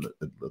piece, and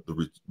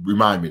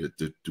remind me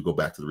to go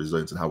back to the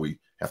resilience and how we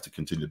have to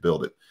continue to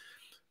build it.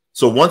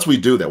 So once we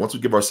do that, once we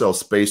give ourselves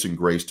space and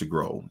grace to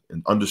grow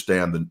and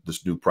understand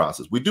this new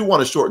process, we do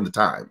want to shorten the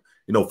time.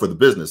 For the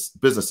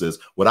businesses,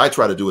 what I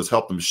try to do is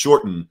help them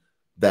shorten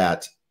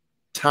that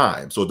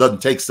time so it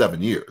doesn't take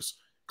 7 years,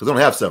 because they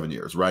don't have 7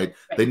 years, right?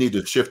 They need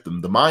to shift the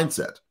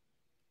mindset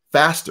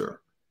faster.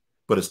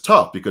 But it's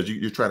tough because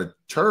you're trying to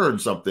turn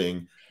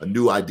something, a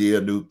new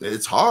idea,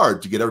 it's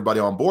hard to get everybody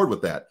on board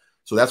with that.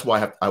 So that's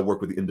why I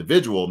work with the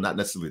individual, not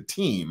necessarily the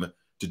team,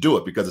 to do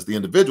it, because it's the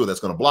individual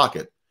that's going to block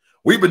it.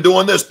 We've been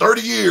doing this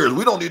 30 years.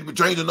 We don't need to be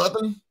changing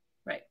nothing.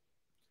 Right.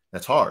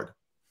 That's hard.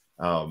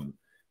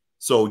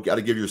 So you got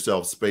to give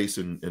yourself space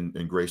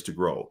and grace to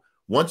grow.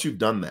 Once you've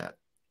done that,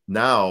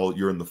 Now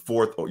you're in the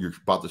fourth, or you're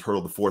about to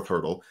hurdle the fourth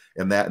hurdle,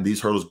 and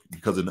these hurdles,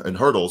 because in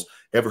hurdles,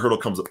 every hurdle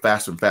comes up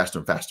faster and faster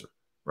and faster,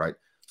 right?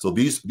 So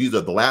these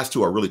are the last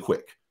two are really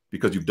quick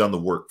because you've done the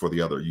work for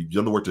the other. You've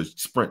done the work to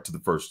sprint to the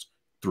first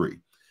three.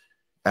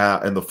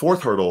 And the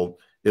fourth hurdle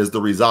is the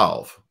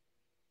resolve.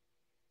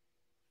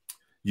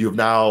 You're in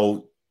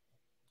a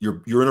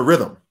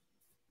rhythm.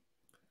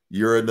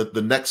 You're in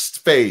the next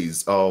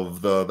phase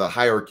of the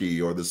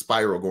hierarchy or the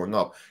spiral going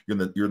up.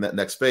 You're in that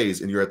next phase,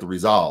 and you're at the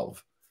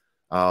resolve.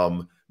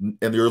 And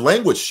your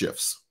language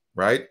shifts,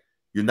 right?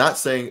 You're not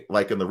saying,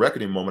 like in the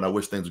reckoning moment, I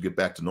wish things would get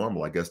back to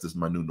normal. I guess this is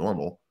my new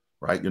normal,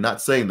 right? You're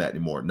not saying that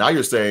anymore. Now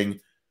you're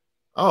saying,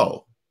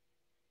 oh,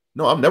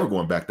 no, I'm never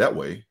going back that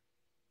way.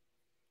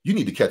 You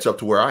need to catch up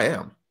to where I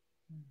am.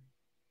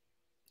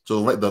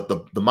 So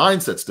the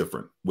mindset's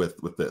different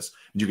with this.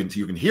 You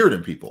can hear it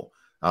in people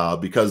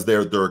because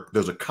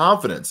there's a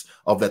confidence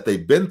of that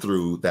they've been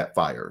through that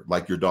fire.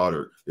 Like your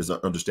daughter is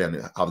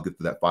understanding how to get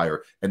through that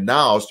fire, and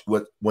now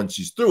when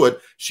she's through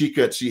it,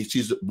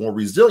 she's more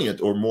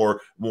resilient or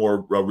more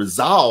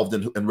resolved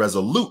and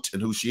resolute in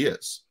who she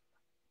is,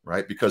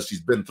 right? Because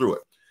she's been through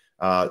it.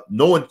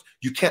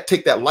 You can't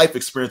take that life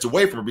experience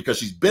away from her because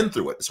she's been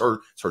through it. It's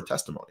her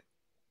testimony.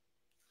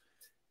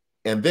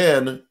 And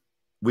then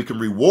we can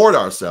reward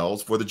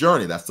ourselves for the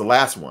journey. That's the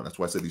last one. That's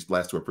why I said these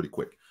last two are pretty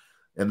quick.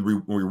 And we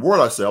reward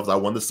ourselves. I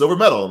won the silver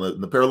medal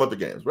in the Paralympic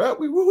Games, right?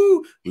 We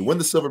win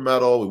the silver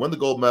medal. We win the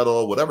gold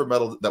medal, whatever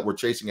medal that we're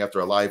chasing after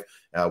our life.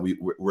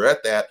 We're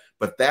at that,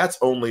 but that's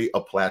only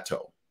a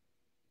plateau.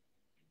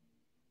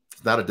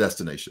 It's not a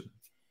destination.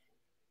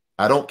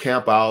 I don't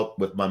camp out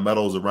with my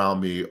medals around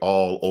me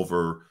all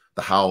over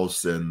the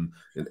house and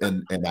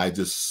I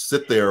just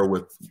sit there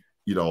with,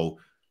 to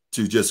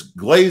just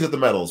glaze at the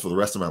medals for the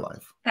rest of my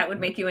life. That would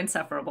make you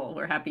insufferable.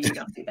 We're happy you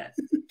don't do that.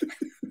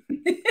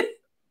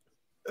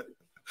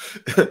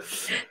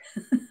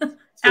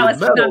 Alice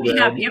would not be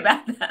happy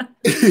about that.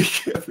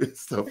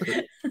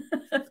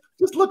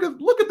 Just look at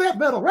that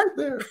medal right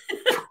there.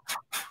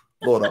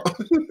 Blow it up.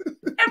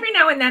 Every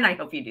now and then, I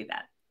hope you do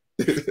that.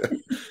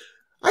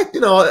 I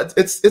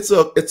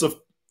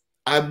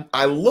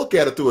look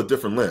at it through a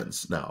different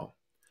lens now,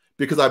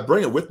 because I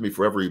bring it with me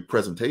for every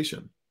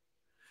presentation,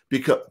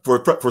 because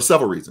for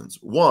several reasons.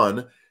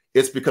 One,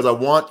 it's because I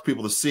want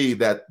people to see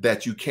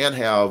that you can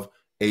have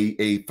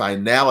a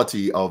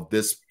finality of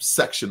this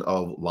section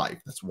of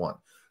life. That's one.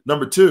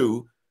 Number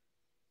two,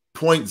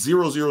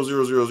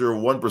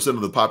 0.00001%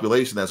 of the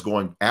population that's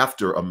going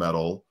after a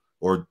medal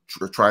or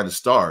trying to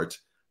start.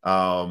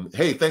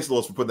 Hey, thanks,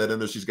 Lois, for putting that in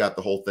there. She's got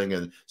the whole thing.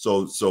 And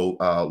so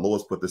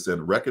Lois put this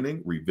in: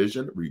 reckoning,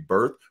 revision,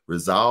 rebirth,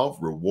 resolve,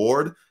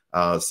 reward.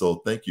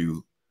 So thank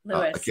you.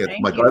 Lewis, Is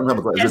it Lewis?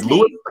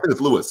 I think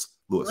it's Lewis.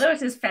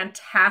 Lewis is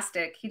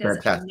fantastic. He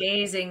does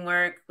amazing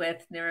work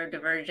with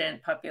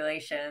neurodivergent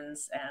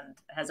populations and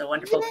has a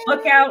wonderful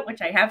book out, which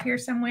I have here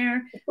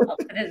somewhere. I'll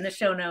put it in the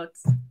show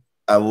notes.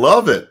 I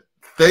love it.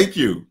 Thank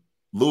you,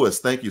 Lewis.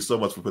 Thank you so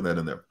much for putting that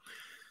in there.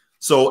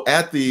 So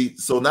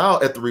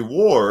now at the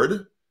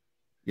reward,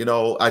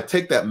 I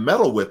take that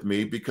medal with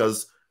me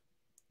because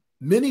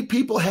many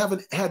people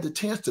haven't had the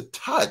chance to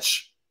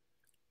touch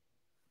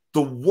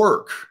the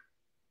work.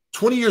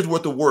 20 years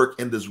worth of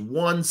work in this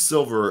one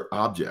silver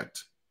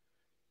object.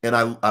 And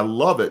I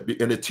love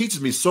it. And it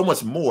teaches me so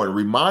much more. It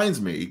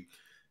reminds me,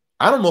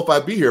 I don't know if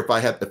I'd be here if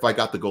I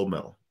got the gold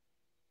medal.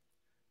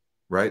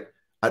 Right.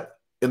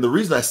 And the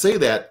reason I say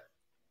that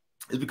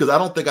is because I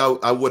don't think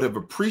I would have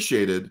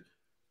appreciated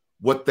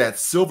what that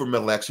silver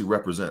medal actually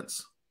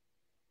represents.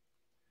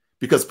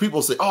 Because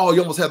people say, oh, you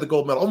almost had the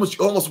gold medal.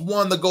 You almost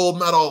won the gold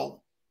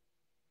medal.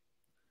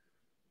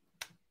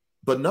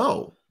 But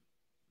no,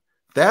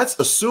 that's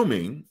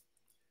assuming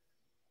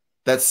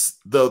that's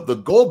the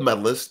gold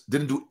medalist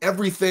didn't do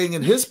everything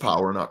in his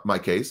power, in my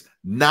case,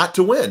 not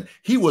to win.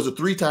 He was a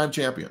 3-time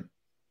champion.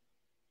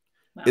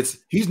 Wow.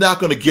 He's not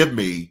going to give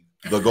me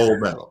the gold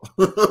medal.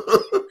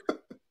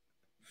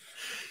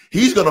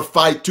 He's going to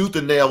fight tooth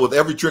and nail with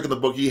every trick in the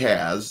book he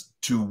has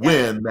to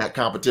win that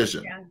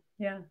competition.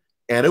 Yeah.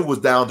 And it was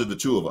down to the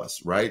two of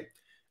us, right?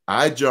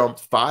 I jumped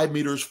 5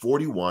 meters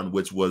 41,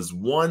 which was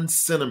 1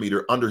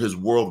 centimeter under his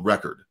world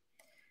record.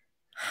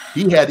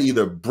 He had to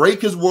either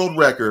break his world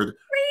record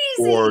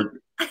or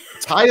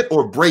tie it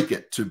or break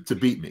it to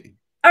beat me.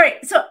 All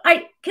right. So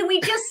can we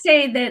just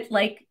say that,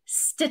 like,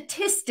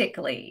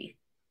 statistically,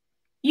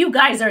 you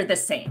guys are the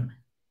same.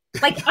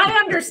 Like, I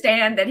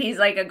understand that he's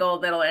like a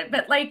gold medalist,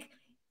 but like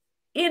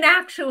in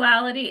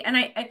actuality,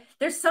 and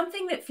there's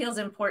something that feels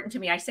important to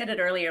me. I said it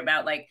earlier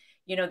about, like,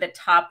 the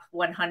top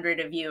 100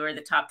 of you or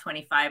the top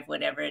 25,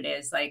 whatever it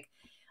is, like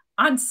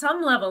on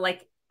some level,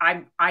 like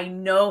I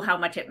know how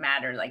much it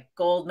matters, like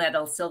gold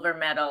medal, silver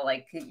medal,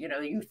 like,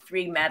 you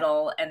 3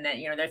 medal, and then,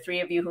 there are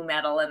 3 of you who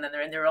medal, and then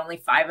there are only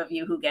 5 of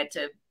you who get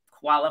to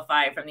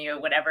qualify from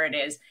whatever it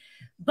is.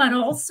 But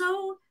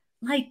also,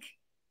 like,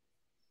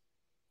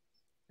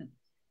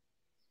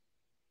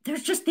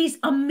 there's just these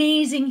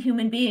amazing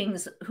human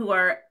beings who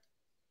are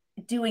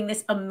doing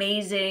this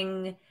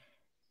amazing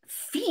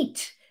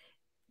feat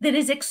that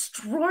is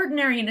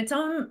extraordinary in its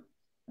own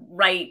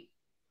right.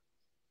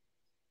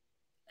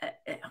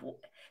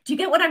 Do you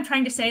get what I'm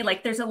trying to say?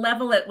 Like, there's a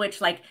level at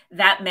which, like,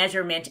 that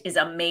measurement is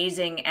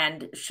amazing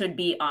and should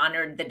be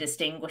honored. The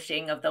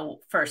distinguishing of the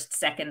first,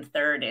 second,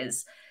 third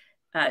is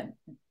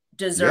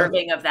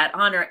deserving of that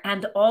honor.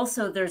 And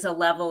also there's a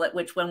level at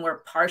which, when we're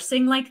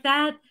parsing like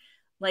that,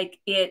 like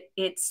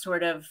it's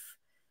sort of,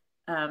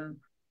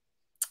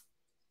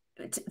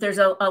 there's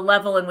a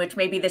level in which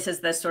maybe this is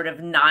the sort of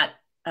not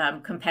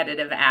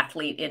competitive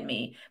athlete in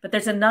me, but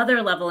there's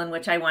another level in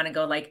which I want to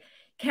go, like,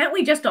 can't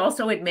we just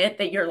also admit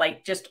that you're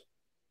like just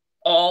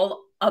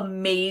all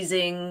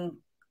amazing?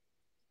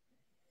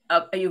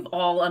 You've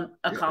all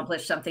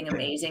accomplished something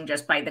amazing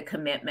just by the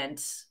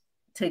commitment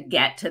to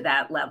get to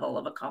that level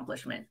of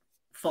accomplishment.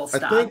 Full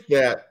stop. I think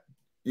that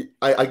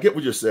I get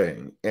what you're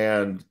saying.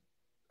 And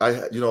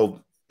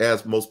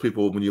as most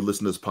people, when you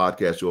listen to this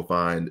podcast, you'll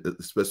find,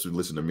 especially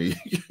listen to me,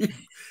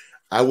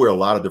 I wear a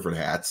lot of different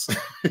hats.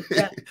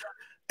 Yeah.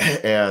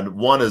 And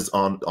one is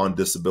on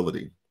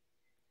disability.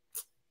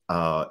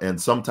 And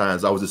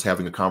sometimes I was just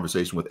having a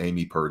conversation with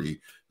Amy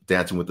Purdy,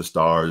 Dancing with the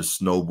Stars,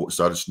 started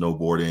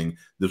snowboarding.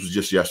 This was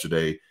just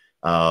yesterday.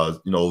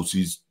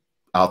 She's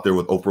out there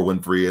with Oprah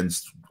Winfrey and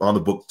on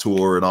the book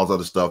tour and all that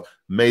other stuff.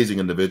 Amazing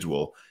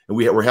individual. And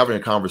we're having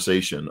a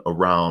conversation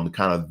around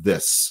kind of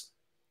this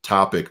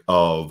topic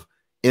of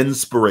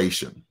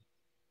inspiration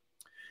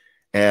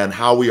and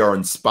how we are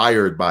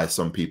inspired by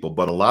some people.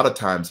 But a lot of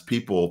times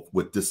people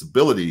with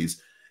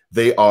disabilities,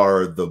 they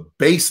are the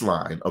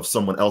baseline of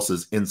someone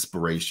else's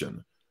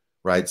inspiration,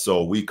 right?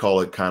 So we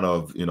call it kind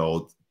of,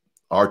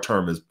 our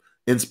term is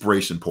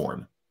inspiration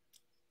porn,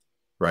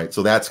 right?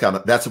 So that's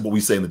what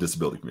we say in the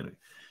disability community,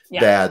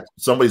 that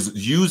somebody's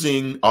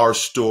using our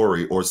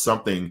story or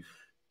something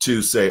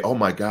to say, oh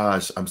my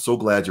gosh, I'm so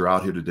glad you're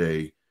out here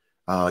today.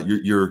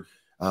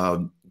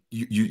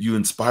 You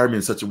inspire me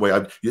in such a way.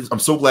 I'm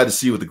so glad to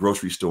see you at the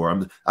grocery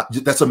store.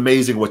 That's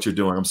amazing what you're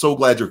doing. I'm so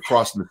glad you're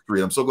crossing the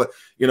street. I'm so glad,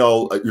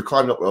 you're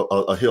climbing up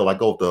a hill. I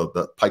go up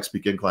the Pikes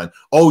Peak incline.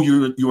 Oh,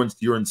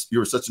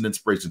 you're such an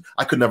inspiration.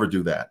 I could never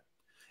do that.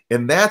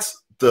 And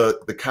that's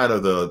the kind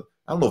of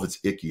I don't know if it's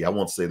icky. I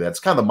won't say that. It's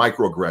kind of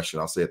microaggression.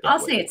 I'll say it that way. I'll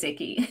say it's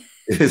icky.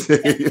 It's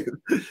the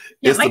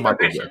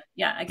microaggression.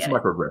 Yeah, I get it.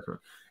 Microaggression.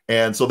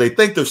 And so they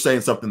think they're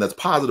saying something that's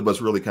positive, but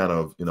it's really kind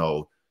of,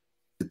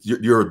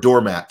 you're a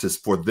doormat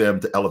for them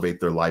to elevate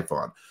their life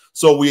on.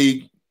 So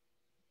we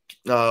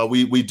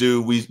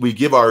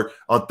give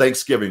on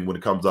Thanksgiving, when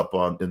it comes up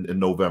in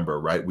November,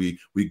 right? We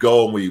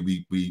go and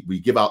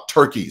we give out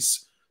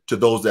turkeys to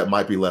those that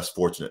might be less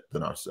fortunate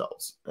than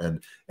ourselves.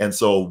 And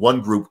so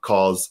one group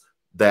calls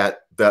that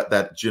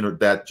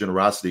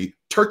generosity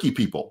turkey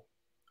people,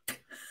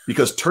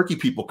 because turkey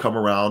people come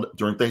around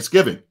during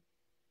Thanksgiving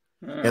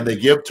and they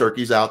give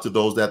turkeys out to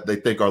those that they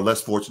think are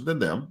less fortunate than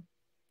them.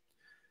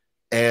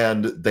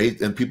 And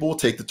people will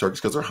take the turkeys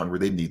because they're hungry.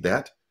 They need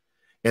that.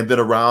 And then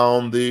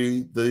around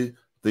the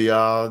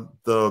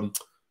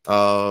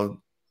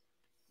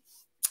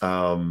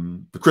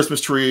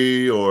Christmas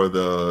tree or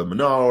the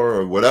menorah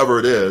or whatever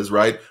it is,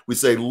 right? We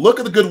say, look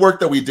at the good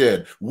work that we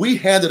did. We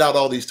handed out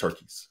all these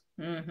turkeys.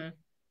 Mm-hmm.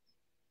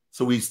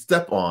 So we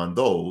step on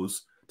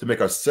those to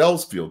make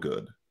ourselves feel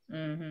good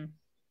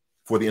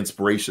for the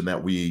inspiration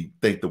that we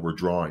think that we're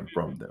drawing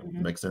from them.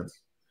 Mm-hmm. Makes sense?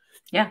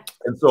 Yeah.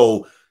 And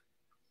so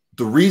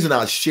the reason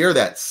I share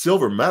that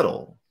silver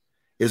medal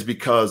is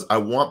because I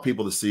want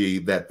people to see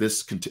that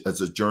this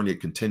as a journey,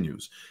 it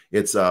continues.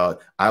 It's I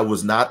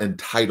was not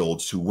entitled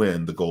to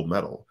win the gold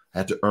medal. I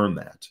had to earn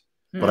that.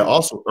 But I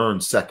also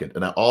earned second,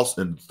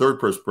 and third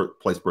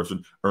place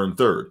person earned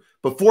third.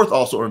 But fourth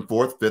also earned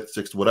fourth, fifth,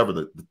 sixth,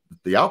 whatever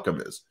the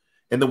outcome is.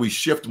 And then we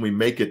shift and we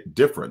make it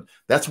different.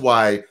 That's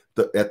why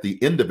at the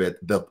end of it,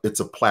 it's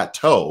a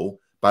plateau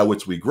by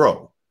which we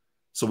grow.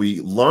 So we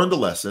learn the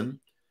lesson,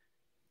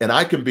 and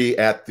I can be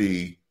at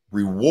the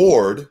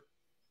reward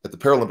at the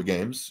Paralympic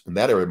Games in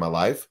that area of my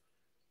life,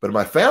 but in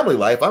my family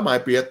life, I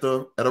might be at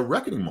a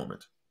reckoning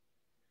moment.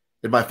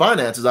 In my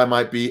finances, I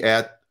might be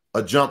at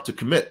a jump to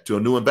commit to a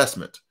new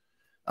investment.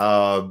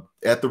 I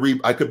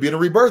could be in a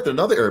rebirth in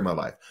another area of my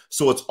life.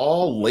 So it's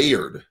all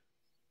layered,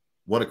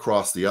 one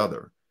across the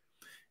other.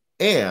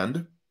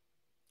 And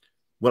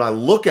when I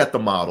look at the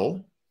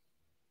model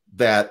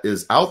that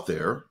is out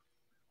there,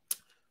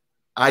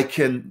 I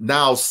can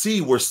now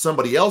see where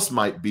somebody else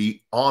might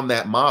be on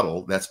that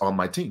model that's on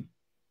my team.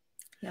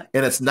 Yep.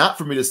 And it's not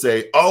for me to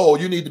say, oh,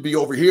 you need to be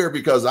over here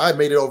because I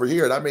made it over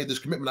here and I made this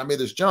commitment, I made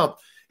this jump.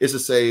 It's to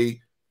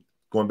say,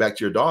 going back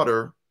to your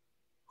daughter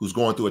who's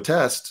going through a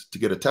test to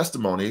get a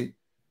testimony,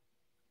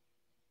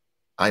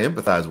 I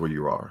empathize where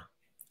you are.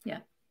 Yeah.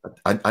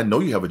 I know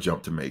you have a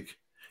jump to make.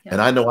 Yep.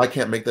 And I know I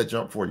can't make that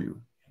jump for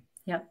you.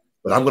 Yep.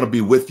 But I'm going to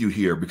be with you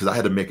here because I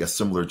had to make a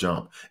similar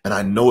jump. And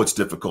I know it's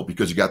difficult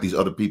because you got these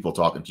other people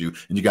talking to you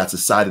and you got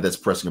society that's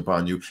pressing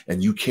upon you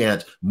and you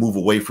can't move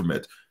away from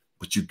it.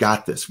 But you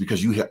got this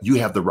because you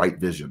have the right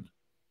vision.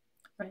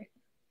 Right.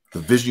 The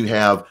vision you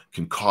have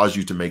can cause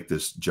you to make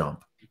this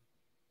jump.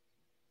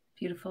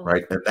 Beautiful.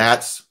 Right. And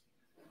that's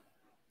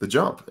the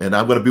jump. And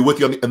I'm going to be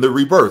with you in the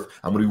rebirth.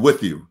 I'm going to be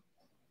with you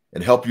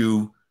and help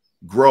you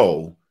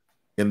grow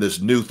in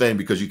this new thing,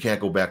 because you can't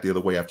go back the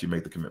other way after you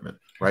make the commitment,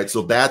 right?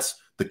 So that's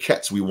the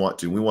catch we want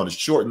to. We want to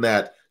shorten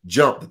that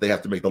jump that they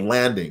have to make, the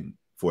landing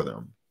for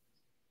them.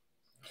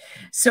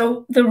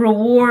 So the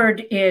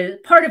reward is,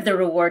 part of the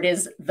reward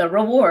is the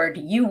reward.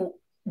 You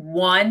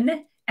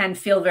won and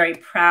feel very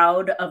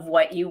proud of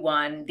what you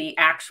won, the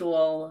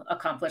actual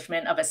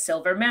accomplishment of a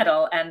silver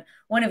medal. And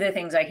one of the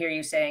things I hear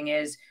you saying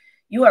is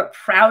you are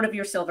proud of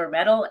your silver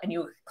medal and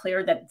you're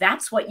clear that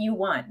that's what you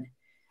won,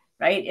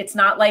 right? It's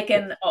not like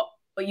an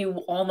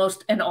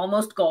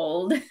almost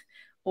gold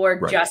or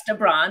right. just a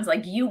bronze.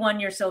 Like, you won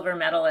your silver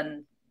medal,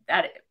 and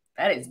that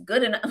is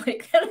good enough.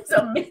 Like, that is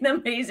an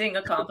amazing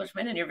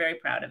accomplishment, and you're very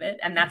proud of it.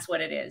 And that's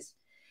what it is.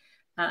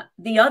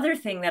 The other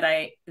thing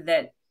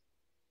that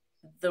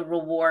the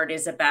reward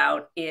is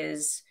about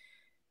is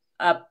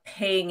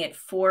paying it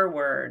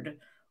forward,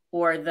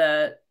 or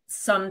the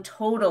sum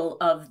total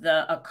of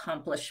the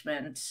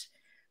accomplishment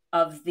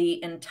of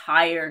the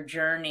entire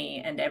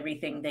journey and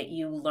everything that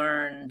you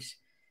learned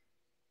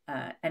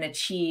and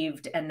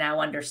achieved, and now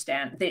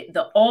understand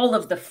all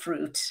of the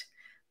fruit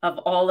of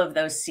all of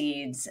those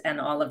seeds and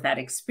all of that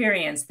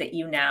experience that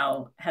you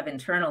now have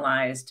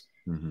internalized,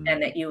 mm-hmm.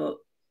 and that you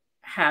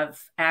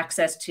have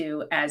access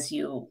to as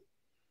you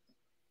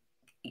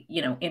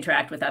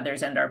interact with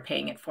others and are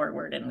paying it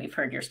forward. And we've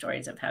heard your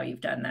stories of how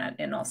you've done that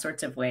in all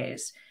sorts of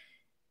ways.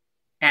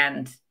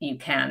 And you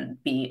can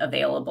be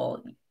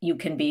available. You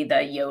can be the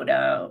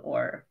Yoda,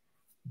 or,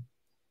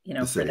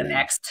 for the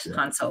next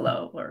Han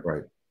Solo, or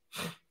right.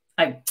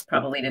 I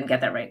probably didn't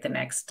get that right. The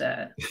next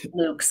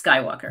Luke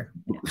Skywalker.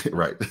 Yeah.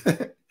 Right.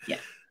 Yeah.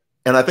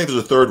 And I think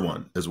there's a third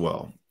one as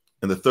well.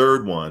 And the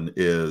third one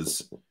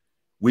is,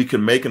 we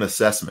can make an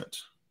assessment,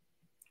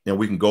 and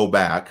we can go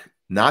back,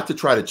 not to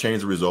try to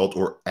change the result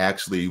or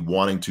actually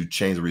wanting to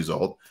change the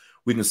result.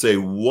 We can say,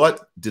 what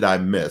did I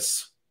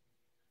miss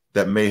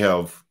that may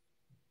have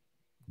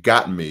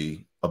gotten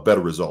me a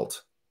better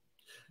result?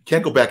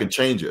 Can't go back and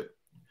change it,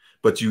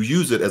 but you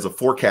use it as a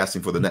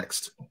forecasting for the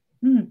next,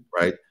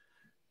 right?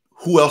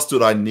 Who else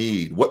did I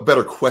need? What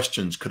better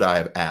questions could I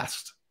have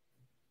asked?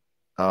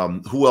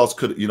 Who else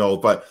could,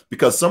 but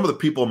because some of the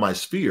people in my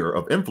sphere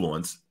of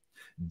influence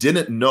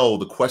didn't know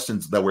the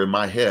questions that were in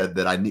my head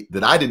that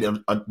I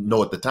didn't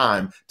know at the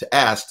time to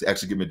ask to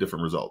actually give me a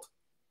different result.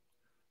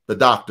 The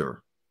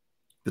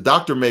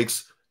doctor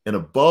makes an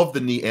above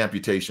the knee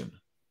amputation,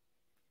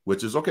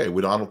 which is okay. I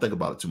don't think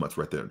about it too much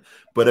right there.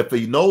 But if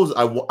he knows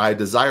I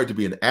desire to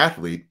be an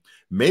athlete,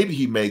 maybe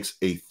he makes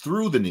a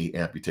through the knee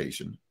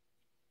amputation,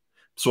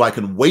 so I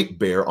can weight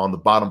bear on the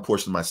bottom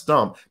portion of my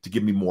stump to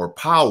give me more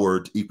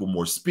power, to equal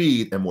more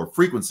speed and more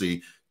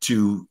frequency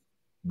to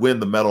win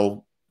the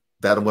medal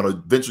that I'm going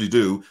to eventually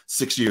do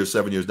 6 years,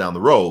 7 years down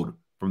the road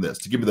from this,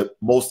 to give me the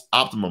most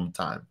optimum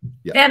time.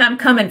 Yeah. And I'm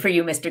coming for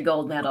you, Mr.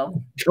 Gold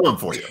Medal. Coming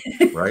for you,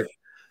 right? Yeah.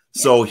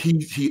 So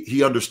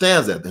he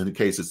understands that. In the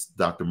case it's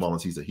Dr.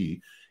 Mullins, he's a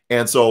he.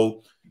 And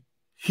so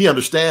he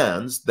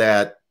understands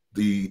that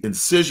the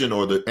incision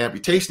or the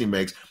amputation he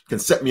makes can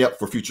set me up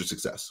for future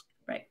success.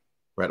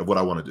 Right, of what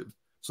I want to do.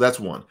 So that's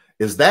one.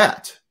 Is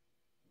that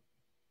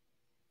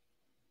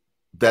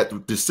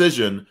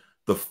decision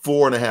the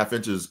 4.5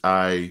 inches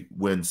I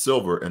win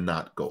silver and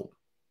not gold?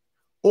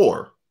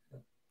 Or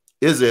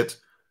is it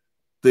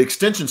the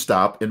extension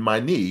stop in my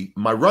knee,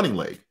 my running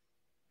leg?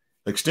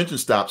 Extension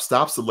stop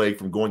stops the leg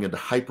from going into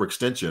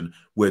hyperextension,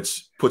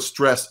 which puts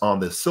stress on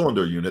the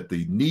cylinder unit,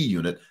 the knee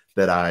unit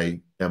that I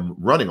am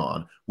running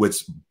on,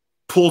 which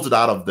pulls it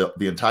out of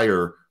the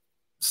entire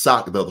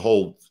sock, the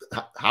whole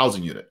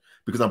housing unit,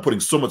 because I'm putting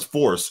so much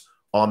force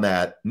on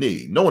that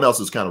knee. No one else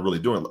is kind of really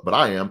doing it, but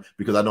I am,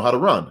 because I know how to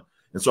run.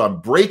 And so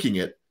I'm breaking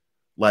it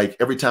like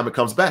every time it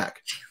comes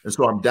back. And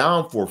so I'm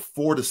down for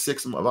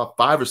about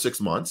 5 or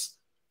 6 months,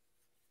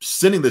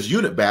 sending this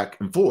unit back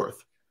and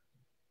forth.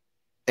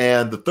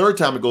 And the third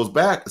time it goes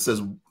back, it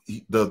says,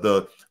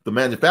 the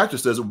manufacturer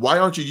says, why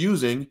aren't you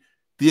using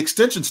the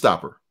extension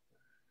stopper?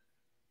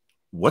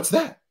 What's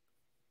that?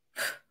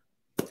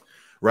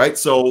 Right?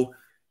 So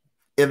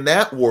in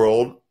that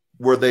world,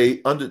 where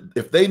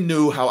if they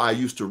knew how I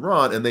used to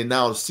run and they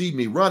now see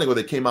me running, or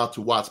they came out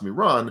to watch me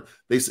run,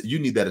 they said, you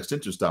need that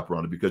extension stopper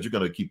on it, because you're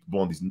going to keep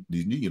blowing these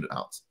knee unit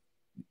outs.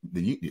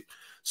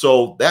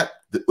 So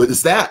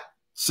is that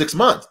 6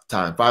 months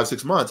time, 5,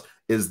 6 months,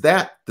 is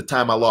that the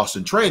time I lost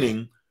in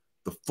training,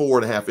 the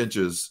 4.5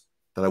 inches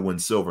that I win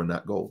silver,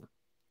 not gold?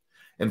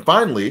 And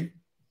finally,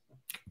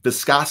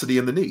 viscosity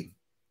in the knee.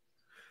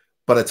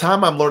 By the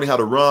time I'm learning how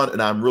to run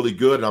and I'm really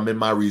good and I'm in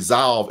my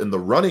resolve in the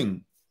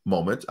running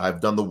moment,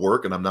 I've done the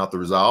work and I'm now at the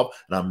resolve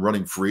and I'm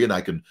running free and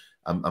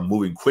I'm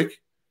moving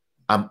quick,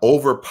 I'm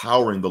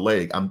overpowering the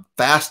leg. I'm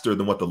faster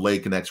than what the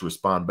leg can actually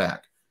respond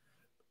back.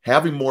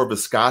 Having more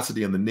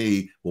viscosity in the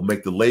knee will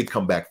make the leg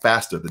come back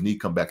faster, the knee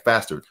come back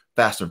faster,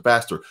 faster and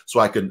faster. So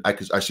I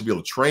should be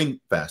able to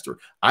train faster.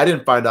 I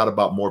didn't find out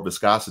about more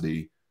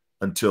viscosity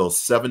until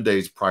 7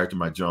 days prior to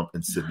my jump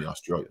in Sydney,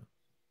 Australia.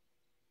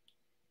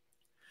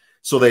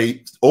 So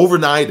they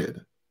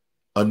overnighted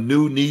a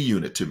new knee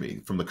unit to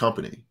me from the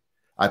company.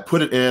 I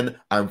put it in,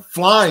 I'm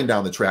flying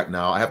down the track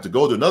now. I have to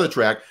go to another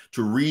track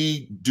to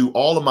redo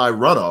all of my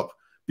run up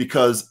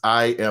because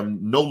I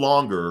am no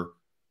longer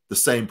the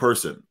same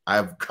person.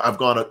 I've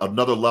gone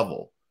another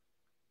level.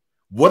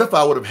 What if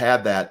I would have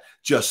had that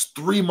just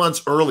 3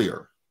 months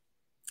earlier?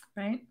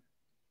 Right.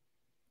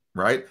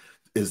 Right.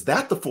 Is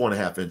that the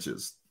 4.5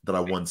 inches that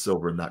I won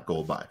silver and not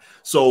gold by?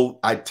 So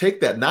I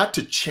take that not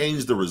to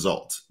change the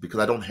results because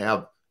I don't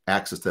have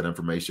access to that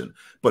information,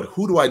 but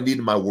who do I need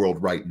in my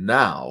world right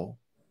now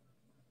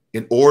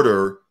in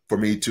order for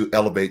me to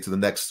elevate to the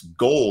next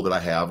goal that I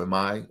have in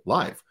my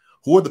life?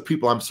 Who are the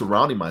people I'm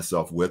surrounding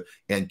myself with?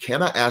 And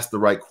can I ask the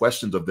right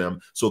questions of them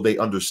so they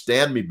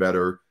understand me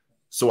better,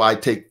 so I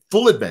take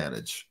full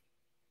advantage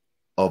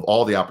of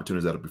all the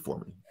opportunities that are before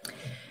me?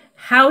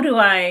 How do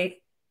I,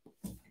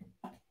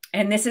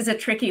 and this is a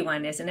tricky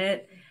one, isn't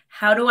it?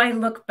 How do I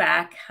look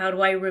back? How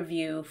do I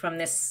review from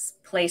this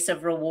place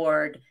of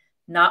reward,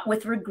 not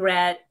with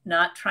regret,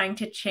 not trying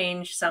to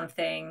change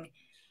something,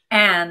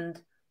 and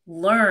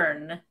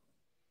learn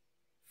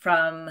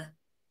from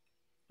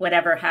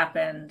whatever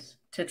happened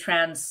to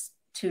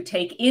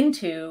take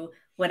into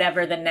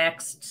whatever the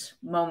next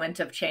moment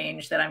of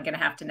change that I'm going to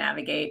have to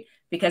navigate,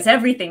 because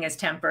everything is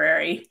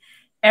temporary.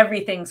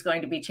 Everything's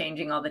going to be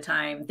changing all the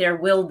time. There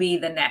will be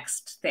the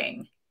next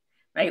thing,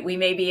 right? We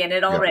may be in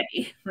it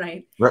already,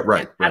 right?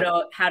 Right.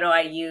 How do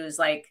I use,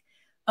 like,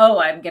 oh,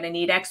 I'm going to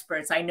need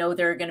experts. I know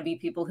there are going to be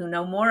people who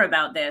know more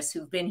about this,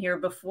 who've been here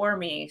before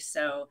me.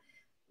 So,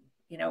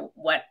 you know,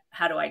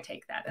 how do I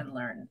take that and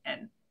learn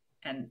and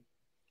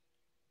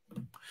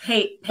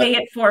pay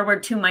it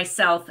forward to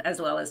myself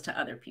as well as to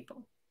other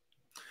people?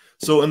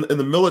 So in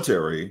the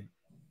military,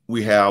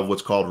 we have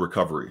what's called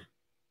recovery.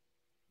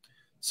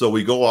 So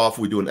we go off,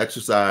 we do an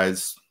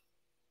exercise,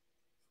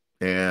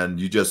 and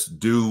you just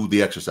do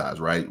the exercise,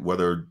 right?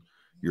 Whether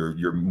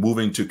you're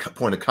moving to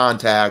point of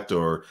contact,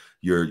 or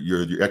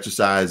your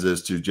exercise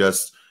is to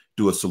just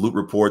do a salute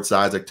report,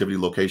 size, activity,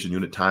 location,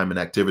 unit, time, and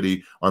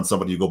activity on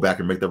somebody. You go back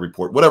and make that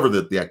report, whatever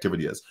the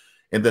activity is.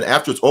 And then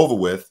after it's over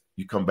with,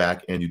 you come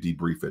back and you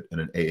debrief it in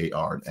an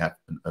AAR,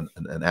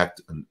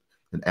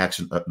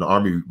 an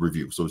Army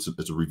review. So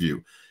it's a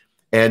review.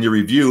 And you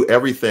review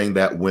everything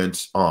that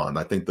went on.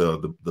 I think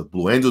the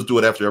Blue Angels do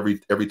it after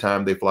every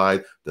time they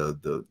fly.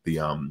 The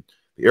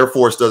Air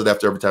Force does it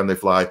after every time they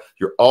fly.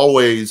 You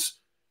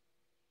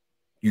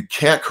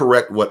can't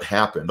correct what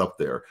happened up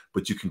there,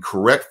 but you can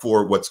correct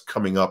for what's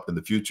coming up in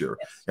the future.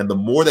 Yes. And the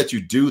more that you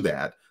do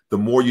that, the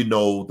more you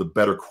know, the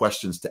better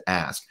questions to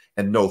ask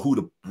and know who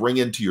to bring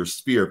into your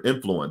sphere of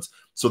influence,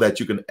 so that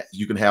you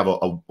can have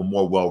a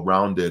more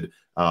well-rounded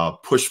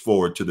push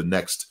forward to the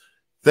next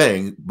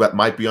thing that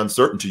might be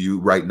uncertain to you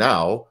right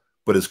now,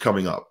 but is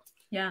coming up.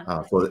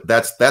 Yeah. So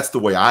that's the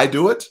way I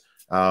do it,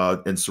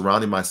 and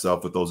surrounding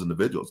myself with those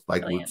individuals.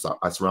 Like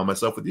I surround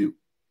myself with you.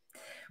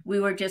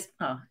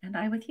 And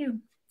I with you.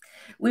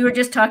 We were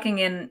just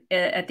talking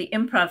at the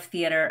improv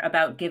theater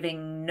about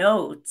giving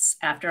notes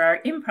after our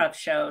improv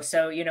show.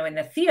 So, you know, in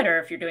the theater,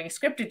 if you're doing a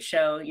scripted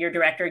show, your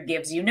director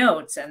gives you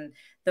notes, and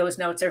those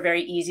notes are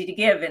very easy to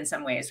give in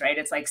some ways, right?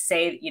 It's like,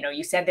 say, you know,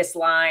 you said this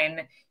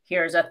line,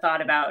 here's a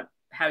thought about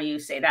how you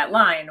say that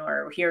line,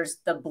 or here's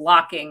the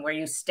blocking where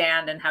you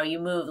stand and how you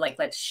move, like,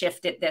 let's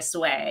shift it this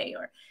way,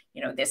 or,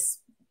 you know, this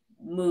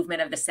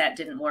movement of the set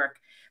didn't work.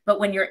 But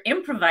when you're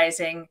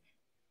improvising,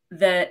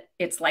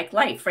 it's like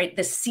life, right?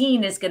 The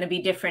scene is going to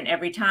be different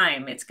every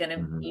time. It's going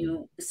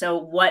to,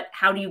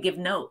 how do you give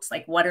notes?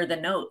 Like, what are the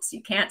notes?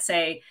 You can't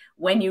say,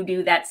 when you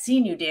do that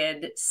scene you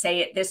did,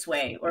 say it this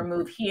way, or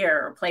move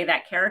here, or play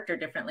that character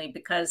differently,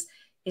 because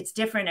it's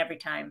different every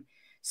time.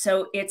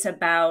 So it's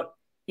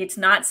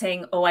not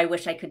saying, oh, I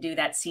wish I could do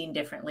that scene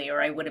differently,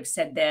 or I would have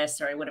said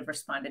this, or I would have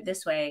responded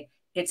this way.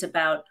 It's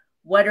about,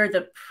 what are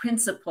the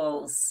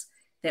principles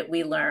that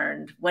we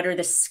learned? What are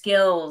the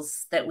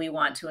skills that we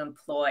want to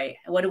employ?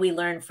 What do we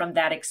learn from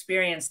that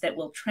experience that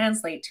will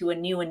translate to a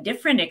new and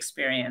different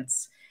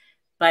experience?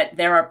 But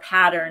there are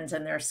patterns,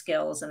 and there are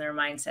skills, and there are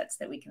mindsets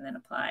that we can then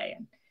apply.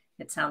 And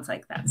it sounds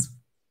like that's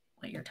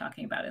what you're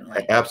talking about in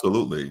life.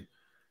 Absolutely.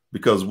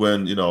 Because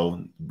when, you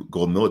know,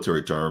 go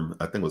military term,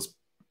 I think it was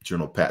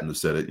General Patton who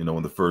said it, you know,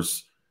 when the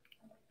first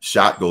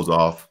shot goes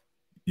off,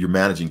 you're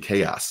managing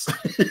chaos.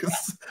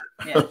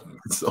 Yeah.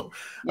 So,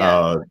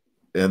 yeah.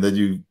 And then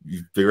you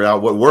figure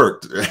out what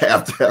worked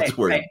afterwards.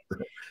 Right.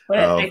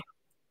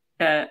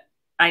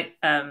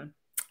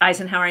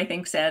 Eisenhower, I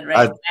think, said,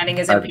 right, planning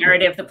is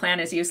imperative, the plan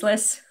is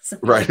useless.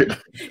 Right.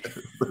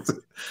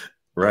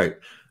 Right.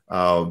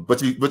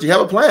 But you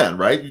have a plan,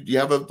 right? You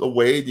have a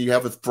way, you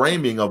have a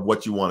framing of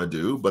what you want to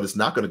do, but it's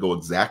not going to go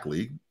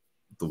exactly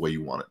the way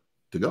you want it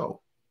to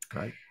go,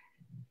 right?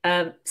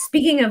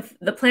 Speaking of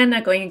the plan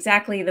not going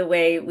exactly the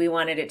way we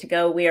wanted it to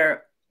go, we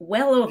are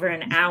well over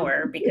an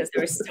hour because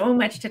there was so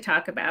much to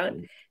talk about.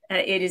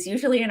 It is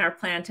usually in our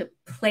plan to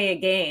play a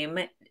game.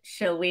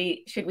 Should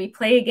we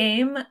play a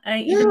game?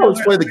 Yeah,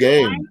 let's play the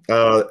game.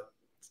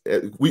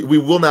 We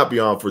will not be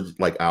on for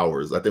like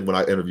hours. I think when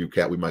I interview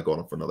Kat, we might go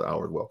on for another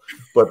hour as well.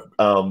 But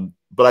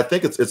but I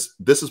think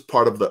this is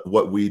part of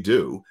what we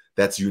do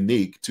that's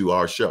unique to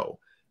our show.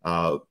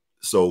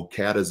 So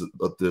Kat is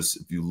this.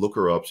 If you look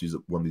her up, she's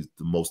one of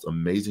the most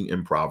amazing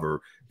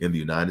improver in the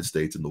United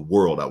States, in the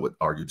world, I would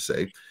argue to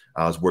say.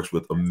 Works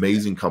with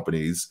amazing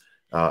companies.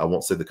 I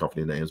won't say the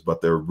company names,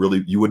 but they're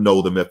really, you would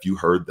know them if you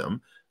heard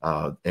them.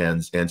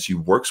 And she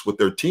works with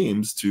their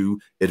teams to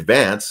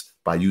advance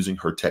by using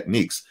her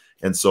techniques.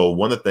 And so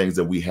one of the things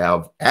that we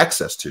have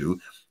access to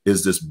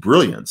is this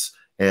brilliance.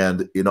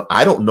 And, you know,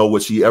 I don't know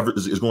what she ever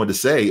is going to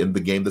say in the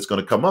game that's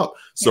going to come up.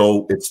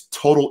 So it's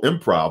total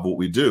improv, what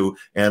we do.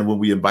 And when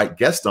we invite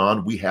guests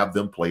on, we have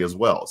them play as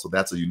well. So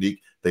that's a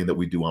unique thing that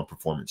we do on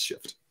Performance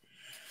Shift.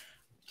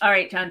 All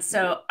right, John.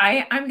 So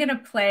I'm going to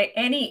play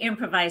any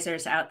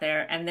improvisers out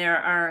there. And there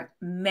are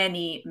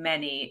many,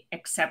 many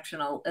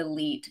exceptional,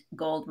 elite,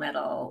 gold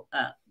medal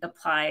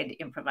applied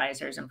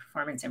improvisers and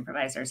performance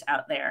improvisers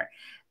out there.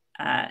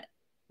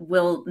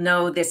 Will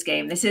know this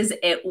game. This is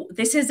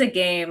a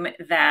game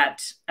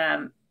that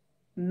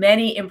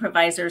many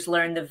improvisers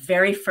learn the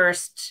very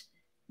first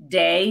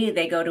day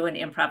they go to an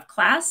improv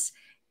class.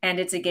 And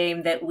it's a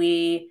game that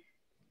we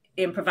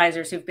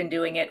improvisers who've been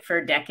doing it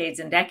for decades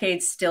and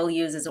decades still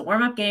use as a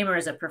warm-up game or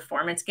as a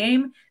performance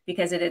game,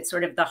 because it's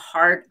sort of the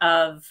heart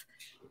of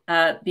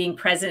being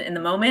present in the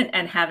moment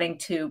and having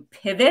to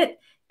pivot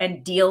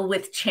and deal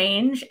with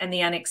change and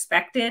the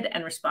unexpected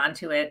and respond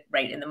to it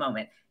right in the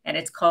moment. And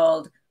it's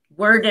called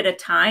Word at a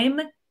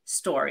Time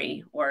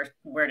Story, or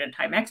Word at a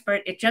Time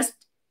Expert.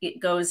 It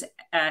goes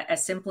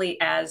as simply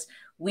as,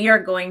 we are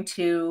going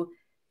to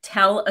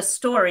tell a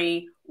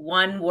story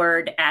one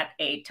word at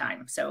a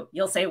time. So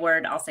you'll say a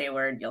word, I'll say a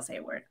word, you'll say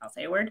a word, I'll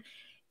say a word.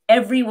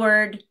 Every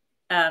word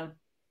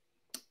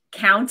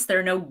counts. There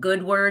are no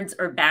good words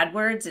or bad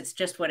words. It's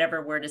just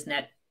whatever word is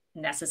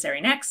necessary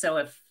next. So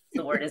if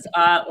the word is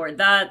or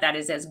the, that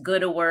is as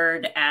good a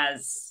word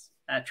as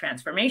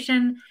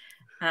transformation.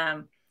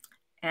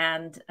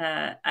 And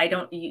I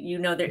don't, you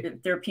know,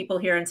 there are people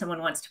here and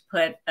someone wants to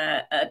put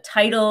a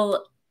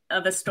title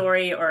of a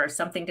story or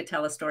something to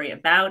tell a story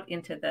about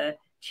into the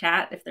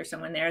chat. If there's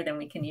someone there, then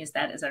we can use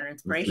that as our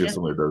inspiration. If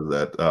somebody does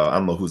that. I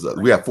don't know who's that.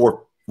 We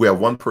have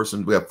one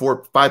person, we have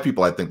 5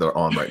 people I think that are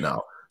on right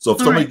now. So if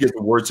somebody gets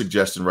a word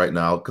suggestion right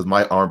now, because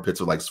my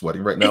armpits are like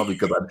sweating right now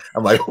because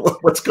I'm like,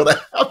 what's going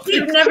to happen?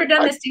 We've never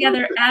done this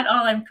together at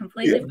all. I'm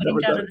completely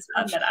putting John on the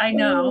spot, but I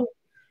know.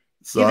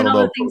 So given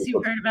all the things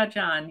you've heard about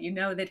John, you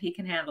know that he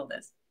can handle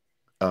this.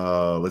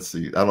 Let's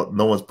see.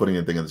 No one's putting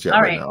anything in the chat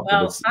right now.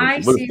 Well, I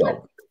see.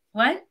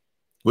 What?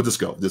 We'll just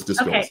go. Just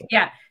go. Okay.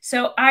 Yeah.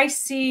 So I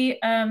see.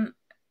 I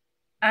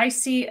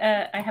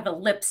have a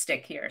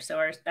lipstick here.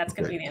 So that's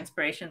going to be the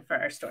inspiration for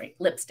our story.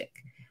 Lipstick.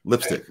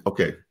 Lipstick.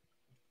 Okay.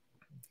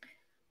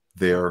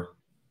 There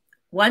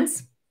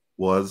once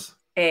was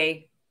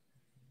a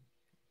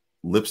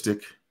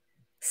lipstick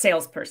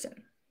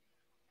salesperson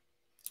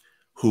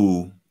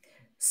who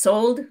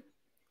sold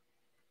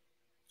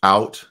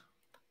out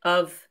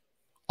of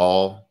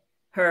all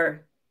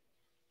her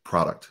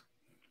product.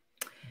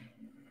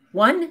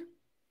 One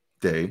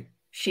day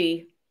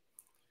she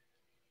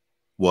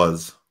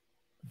was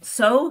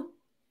so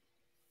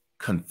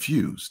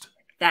confused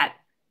that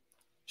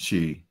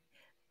she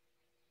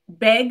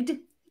begged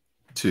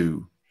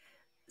to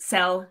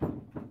sell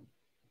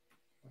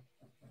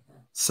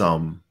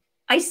some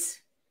ice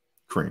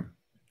cream.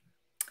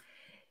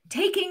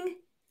 Taking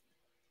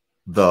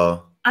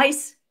the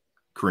ice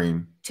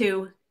cream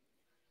to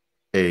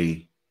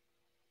a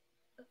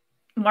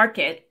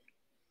market,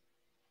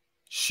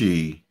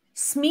 she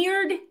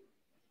smeared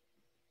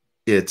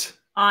it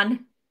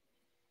on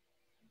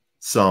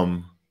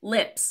some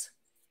lips.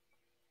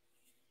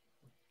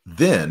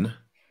 Then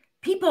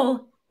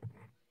people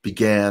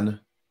began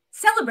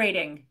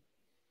celebrating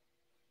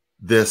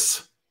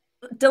this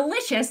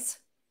delicious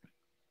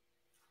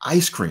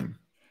ice cream.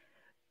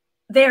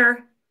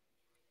 There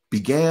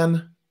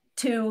began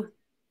to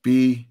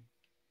be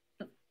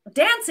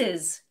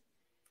dances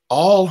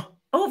all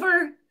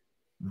over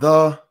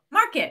the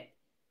market.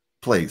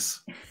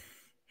 Place.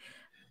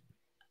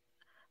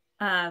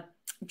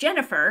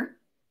 Jennifer,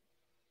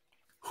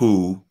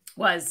 who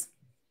was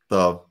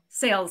the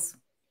sales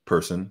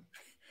person,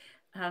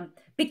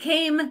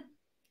 became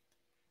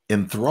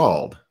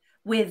enthralled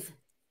with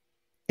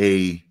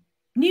a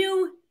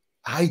new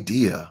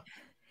idea.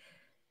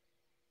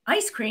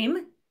 Ice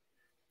cream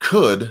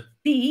could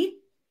be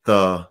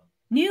the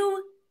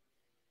new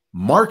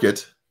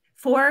market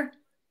for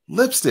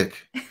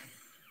lipstick.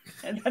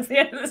 And that's the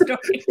end of the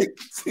story.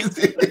 There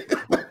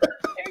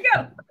you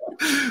go.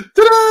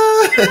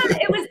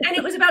 Ta-da!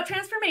 It was about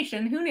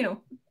transformation. Who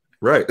knew?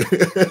 Right.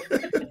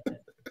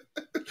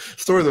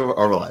 Stories of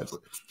our lives.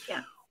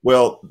 Yeah.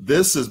 Well,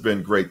 this has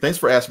been great. Thanks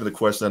for asking me the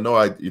question. I know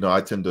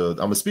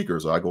I'm a speaker,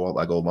 so I go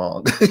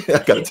along.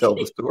 I got to tell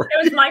the story.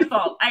 It was my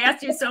fault. I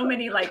asked you so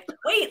many, like,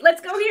 wait,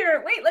 let's go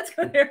here. Wait, let's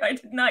go there. I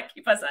did not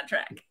keep us on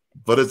track.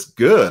 But it's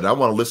good. I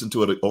want to listen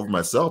to it over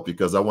myself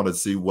because I want to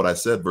see what I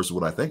said versus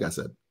what I think I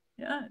said.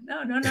 Yeah,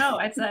 no.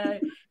 It's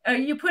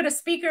you put a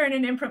speaker and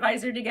an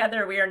improviser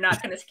together, we are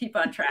not going to keep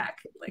on track.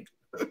 Like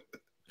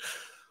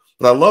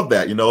But I love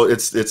that, you know,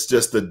 it's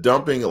just the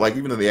dumping, like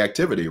even in the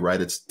activity,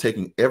 right? It's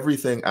taking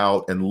everything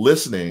out and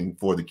listening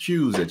for the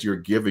cues that you're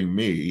giving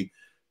me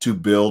to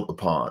build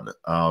upon.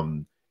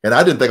 And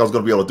I didn't think I was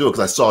going to be able to do it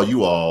because I saw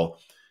you all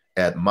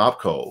at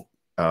MOPCO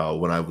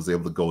when I was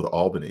able to go to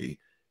Albany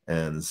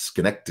and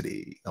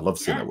Schenectady. I love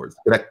saying that word,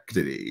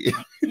 Schenectady,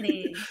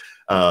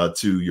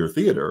 to your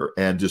theater,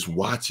 and just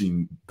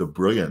watching the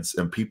brilliance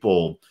and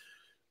people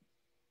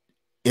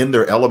in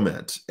their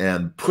element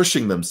and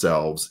pushing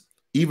themselves,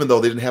 even though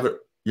they didn't have it,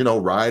 you know,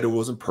 right, or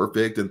wasn't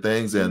perfect and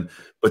things,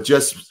 but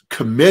just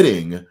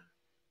committing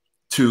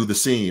to the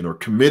scene or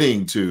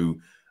committing to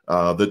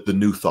the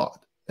new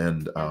thought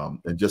and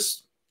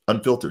just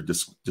unfiltered,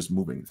 just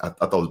moving. I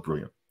thought it was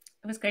brilliant.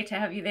 It was great to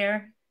have you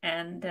there.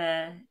 And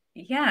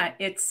yeah,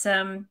 it's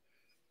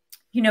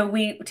you know,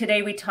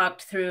 today we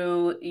talked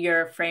through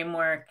your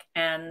framework,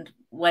 and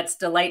what's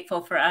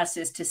delightful for us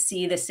is to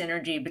see the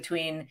synergy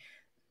between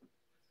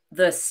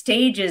the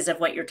stages of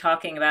what you're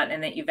talking about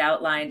and that you've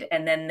outlined,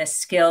 and then the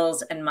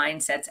skills and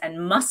mindsets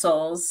and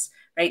muscles,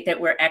 right, that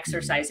we're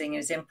exercising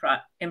as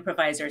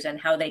improvisers,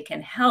 and how they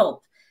can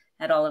help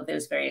at all of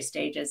those various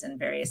stages in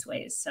various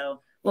ways.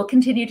 So we'll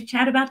continue to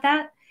chat about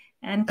that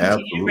and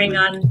continue to bring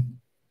on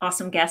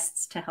awesome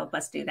guests to help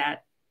us do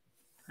that.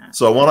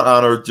 So I want to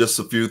honor just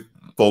a few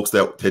folks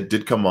that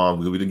did come on.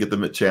 We didn't get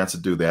them a chance to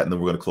do that, and then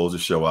we're going to close the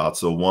show out.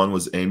 So one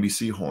was Amy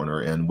C.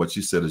 Horner, and what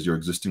she said is your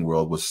existing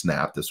world was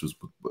snapped. This was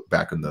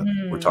back in the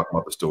we're talking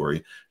about the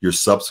story. Your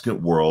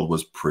subsequent world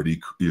was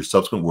your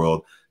subsequent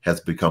world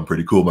has become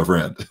pretty cool, my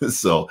friend.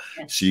 So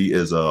she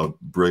is a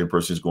brilliant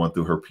person who's going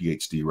through her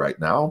PhD right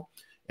now.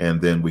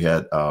 And then we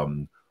had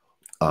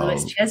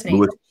Louis Chesney.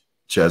 Louis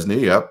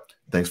Chesney, yep.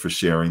 Thanks for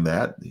sharing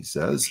that, he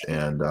says.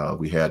 And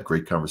we had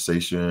great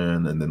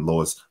conversation. And then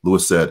Lewis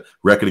said,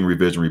 reckoning,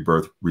 revision,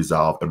 rebirth,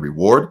 resolve, and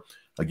reward.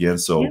 Again,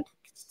 so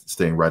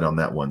staying right on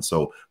that one.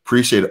 So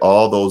appreciate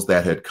all those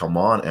that had come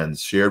on and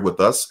shared with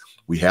us.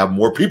 We have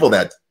more people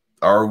that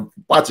are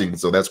watching,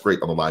 so that's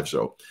great on the live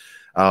show.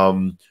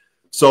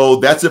 So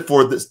that's it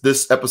for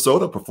this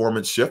episode of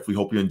Performance Shift. We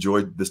hope you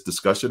enjoyed this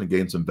discussion and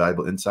gained some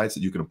valuable insights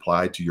that you can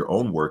apply to your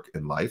own work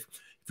in life.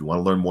 If you want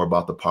to learn more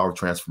about the power of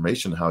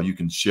transformation, how you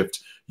can shift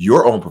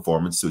your own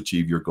performance to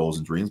achieve your goals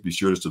and dreams, be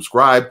sure to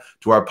subscribe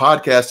to our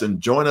podcast and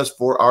join us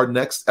for our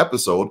next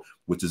episode,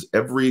 which is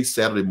every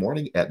Saturday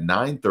morning at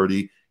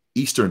 9:30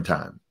 Eastern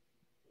Time.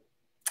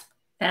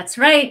 That's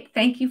right.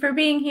 Thank you for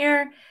being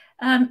here.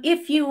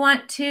 If you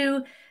want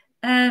to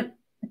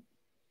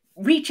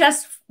reach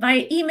us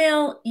via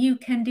email, you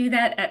can do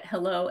that at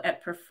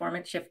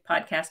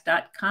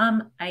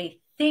hello@performanceshiftpodcast.com, I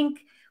think.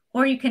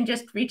 Or you can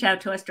just reach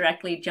out to us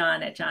directly,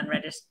 John at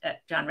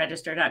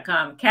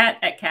johnregister.com, Kat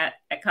at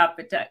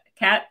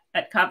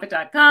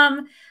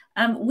Koppett.com.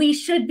 We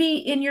should be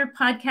in your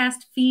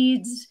podcast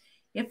feeds.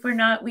 If we're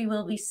not, we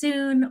will be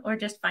soon, or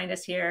just find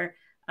us here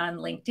on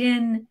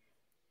LinkedIn.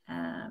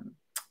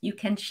 You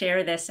can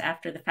share this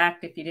after the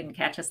fact if you didn't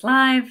catch us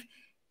live,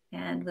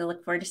 and we'll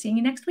look forward to seeing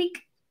you next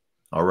week.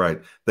 All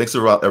right. Thanks,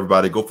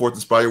 everybody. Go forth and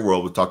inspire your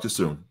world. We'll talk to you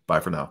soon. Bye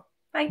for now.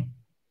 Bye.